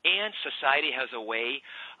 And society has a way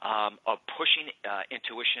of pushing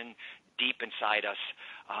intuition deep inside us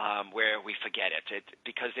where we forget it.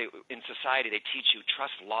 Because in society they teach you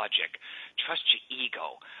trust logic, trust your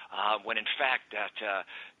ego, when in fact that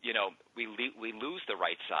we lose the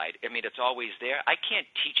right side. I mean, it's always there. I can't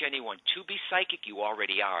teach anyone to be psychic. You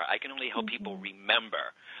already are. I can only help people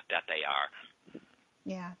remember that they are.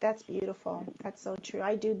 Yeah, that's beautiful. That's so true.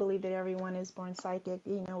 I do believe that everyone is born psychic.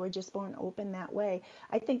 We're just born open that way.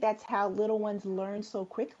 I think that's how little ones learn so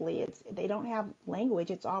quickly. They don't have language.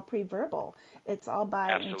 It's all pre-verbal. It's all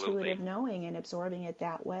by intuitive knowing and absorbing it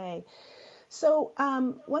that way. So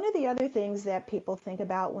one of the other things that people think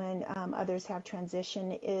about when others have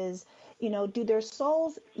transition is, do their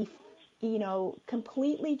souls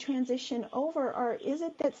completely transition over, or is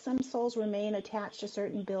it that some souls remain attached to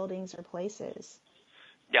certain buildings or places?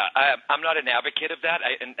 Yeah, I'm not an advocate of that,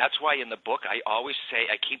 and that's why in the book I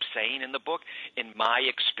keep saying in the book, in my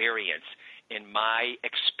experience,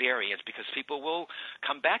 because people will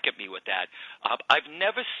come back at me with that. I've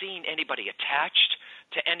never seen anybody attached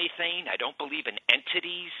to anything. I don't believe in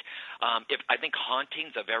entities. I think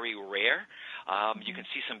hauntings are very rare. You can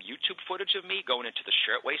see some YouTube footage of me going into the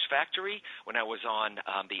Shirtwaist Factory when I was on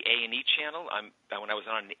the A&E channel. When I was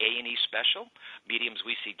on an A&E special, Mediums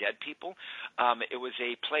We See Dead People. It was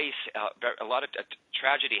a place, a lot of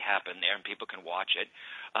tragedy happened there, and people can watch it.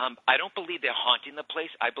 I don't believe they're haunting the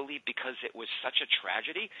place. I believe because it was such a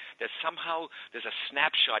tragedy that somehow there's a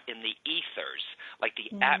snapshot in the ethers, like the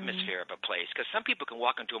atmosphere of a place. Because some people can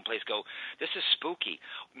walk into a place and go, this is spooky.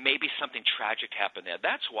 Maybe something tragic happened there.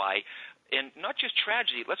 That's why, and not just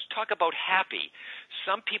tragedy, let's talk about happy.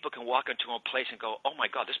 Some people can walk into a place and go, oh my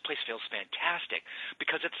God, this place feels fantastic,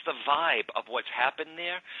 because it's the vibe of what's happened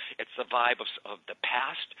there. It's the vibe of the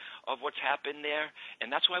past of what's happened there. And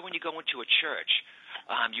that's why when you go into a church,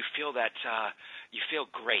 you feel that you feel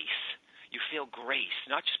grace. You feel grace,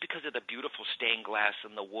 not just because of the beautiful stained glass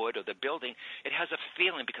and the wood or the building. It has a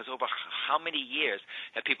feeling because over how many years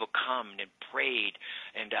have people come and prayed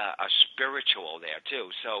and are spiritual there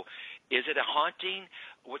too. So is it a haunting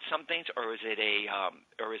with some things, or is it a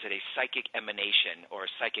psychic emanation or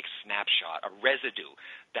a psychic snapshot, a residue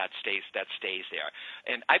that stays there?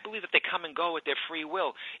 And I believe that they come and go at their free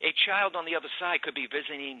will. A child on the other side could be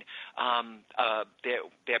visiting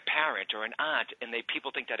their parent or an aunt, and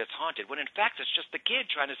people think that it's haunted, when in fact it's just the kid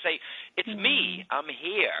trying to say, it's me, I'm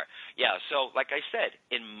here. Yeah, so like I said,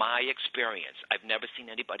 in my experience, I've never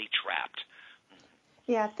seen anybody trapped.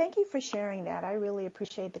 Yeah, thank you for sharing that. I really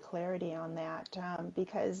appreciate the clarity on that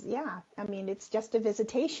because, it's just a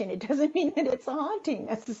visitation. It doesn't mean that it's a haunting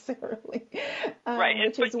necessarily.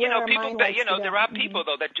 Right, but there are people,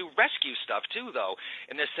 though, that do rescue stuff, too, though,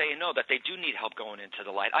 and they're saying, no, that they do need help going into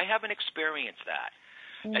the light. I haven't experienced that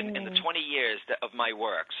in the 20 years of my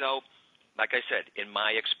work. So, like I said, in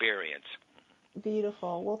my experience.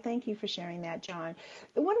 Beautiful. Well, thank you for sharing that, John.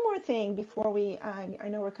 One more thing before I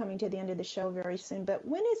know we're coming to the end of the show very soon, but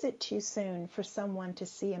when is it too soon for someone to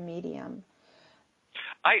see a medium?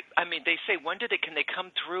 I mean, they say, can they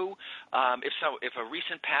come through? If a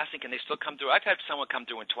recent passing, can they still come through? I've had someone come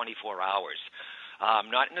through in 24 hours,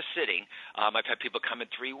 not in a sitting. I've had people come in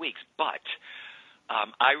 3 weeks, but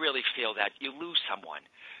I really feel that you lose someone.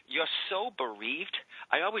 You're so bereaved.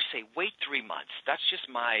 I always say, wait 3 months. That's just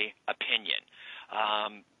my opinion.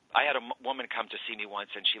 I had a woman come to see me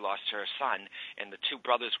once, and she lost her son, and the two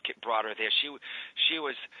brothers brought her there. She was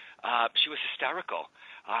hysterical,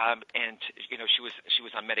 and she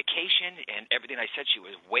was on medication and everything. I said she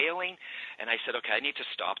was wailing, and I said, okay, I need to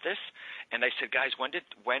stop this. And I said, guys, when did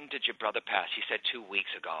your brother pass? He said 2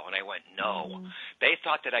 weeks ago, and I went, no. They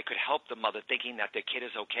thought that I could help the mother, thinking that their kid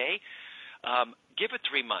is okay. Give it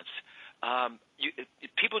 3 months.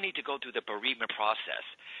 People need to go through the bereavement process.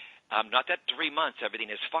 Not that 3 months everything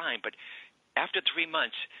is fine, but after 3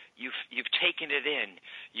 months you've taken it in.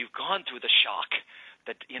 You've gone through the shock.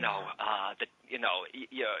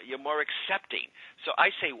 You're more accepting. So I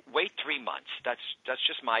say wait 3 months. That's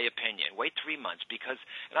just my opinion. Wait 3 months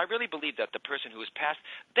and I really believe that the person who has passed,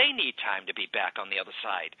 they need time to be back on the other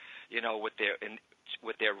side,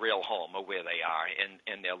 with their real home or where they are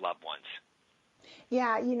and their loved ones.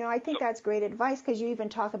 Yeah, I think that's great advice, because you even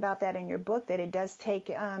talk about that in your book, that it does take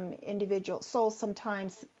individual souls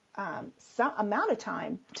sometimes some amount of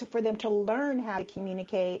time for them to learn how to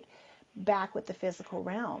communicate back with the physical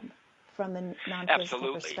realm from the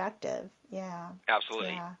non-physical perspective. Yeah.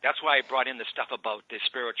 Absolutely. Yeah. That's why I brought in the stuff about the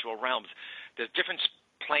spiritual realms. There's different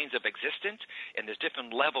planes of existence, and there's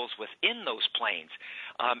different levels within those planes.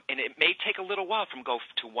 And it may take a little while from go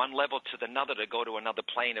to one level to another to go to another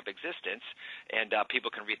plane of existence, and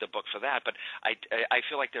people can read the book for that. But I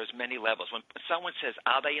feel like there's many levels. When someone says,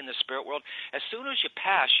 are they in the spirit world? As soon as you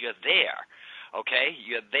pass, you're there, okay?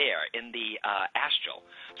 You're there in the astral.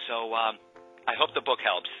 So I hope the book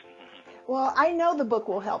helps. Well, I know the book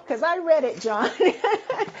will help because I read it, John.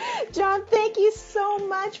 John, thank you so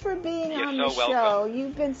much for being on the show.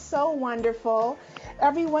 You've been so wonderful.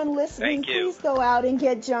 Everyone listening, please go out and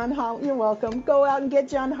get John Holland. You're welcome. Go out and get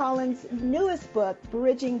John Holland's newest book,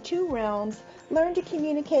 Bridging Two Realms. Learn to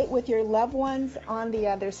communicate with your loved ones on the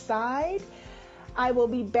other side. I will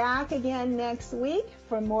be back again next week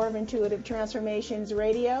for more of Intuitive Transformations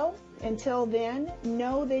Radio. Until then,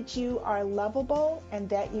 know that you are lovable and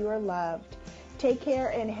that you are loved. Take care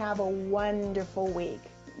and have a wonderful week.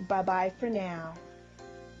 Bye-bye for now.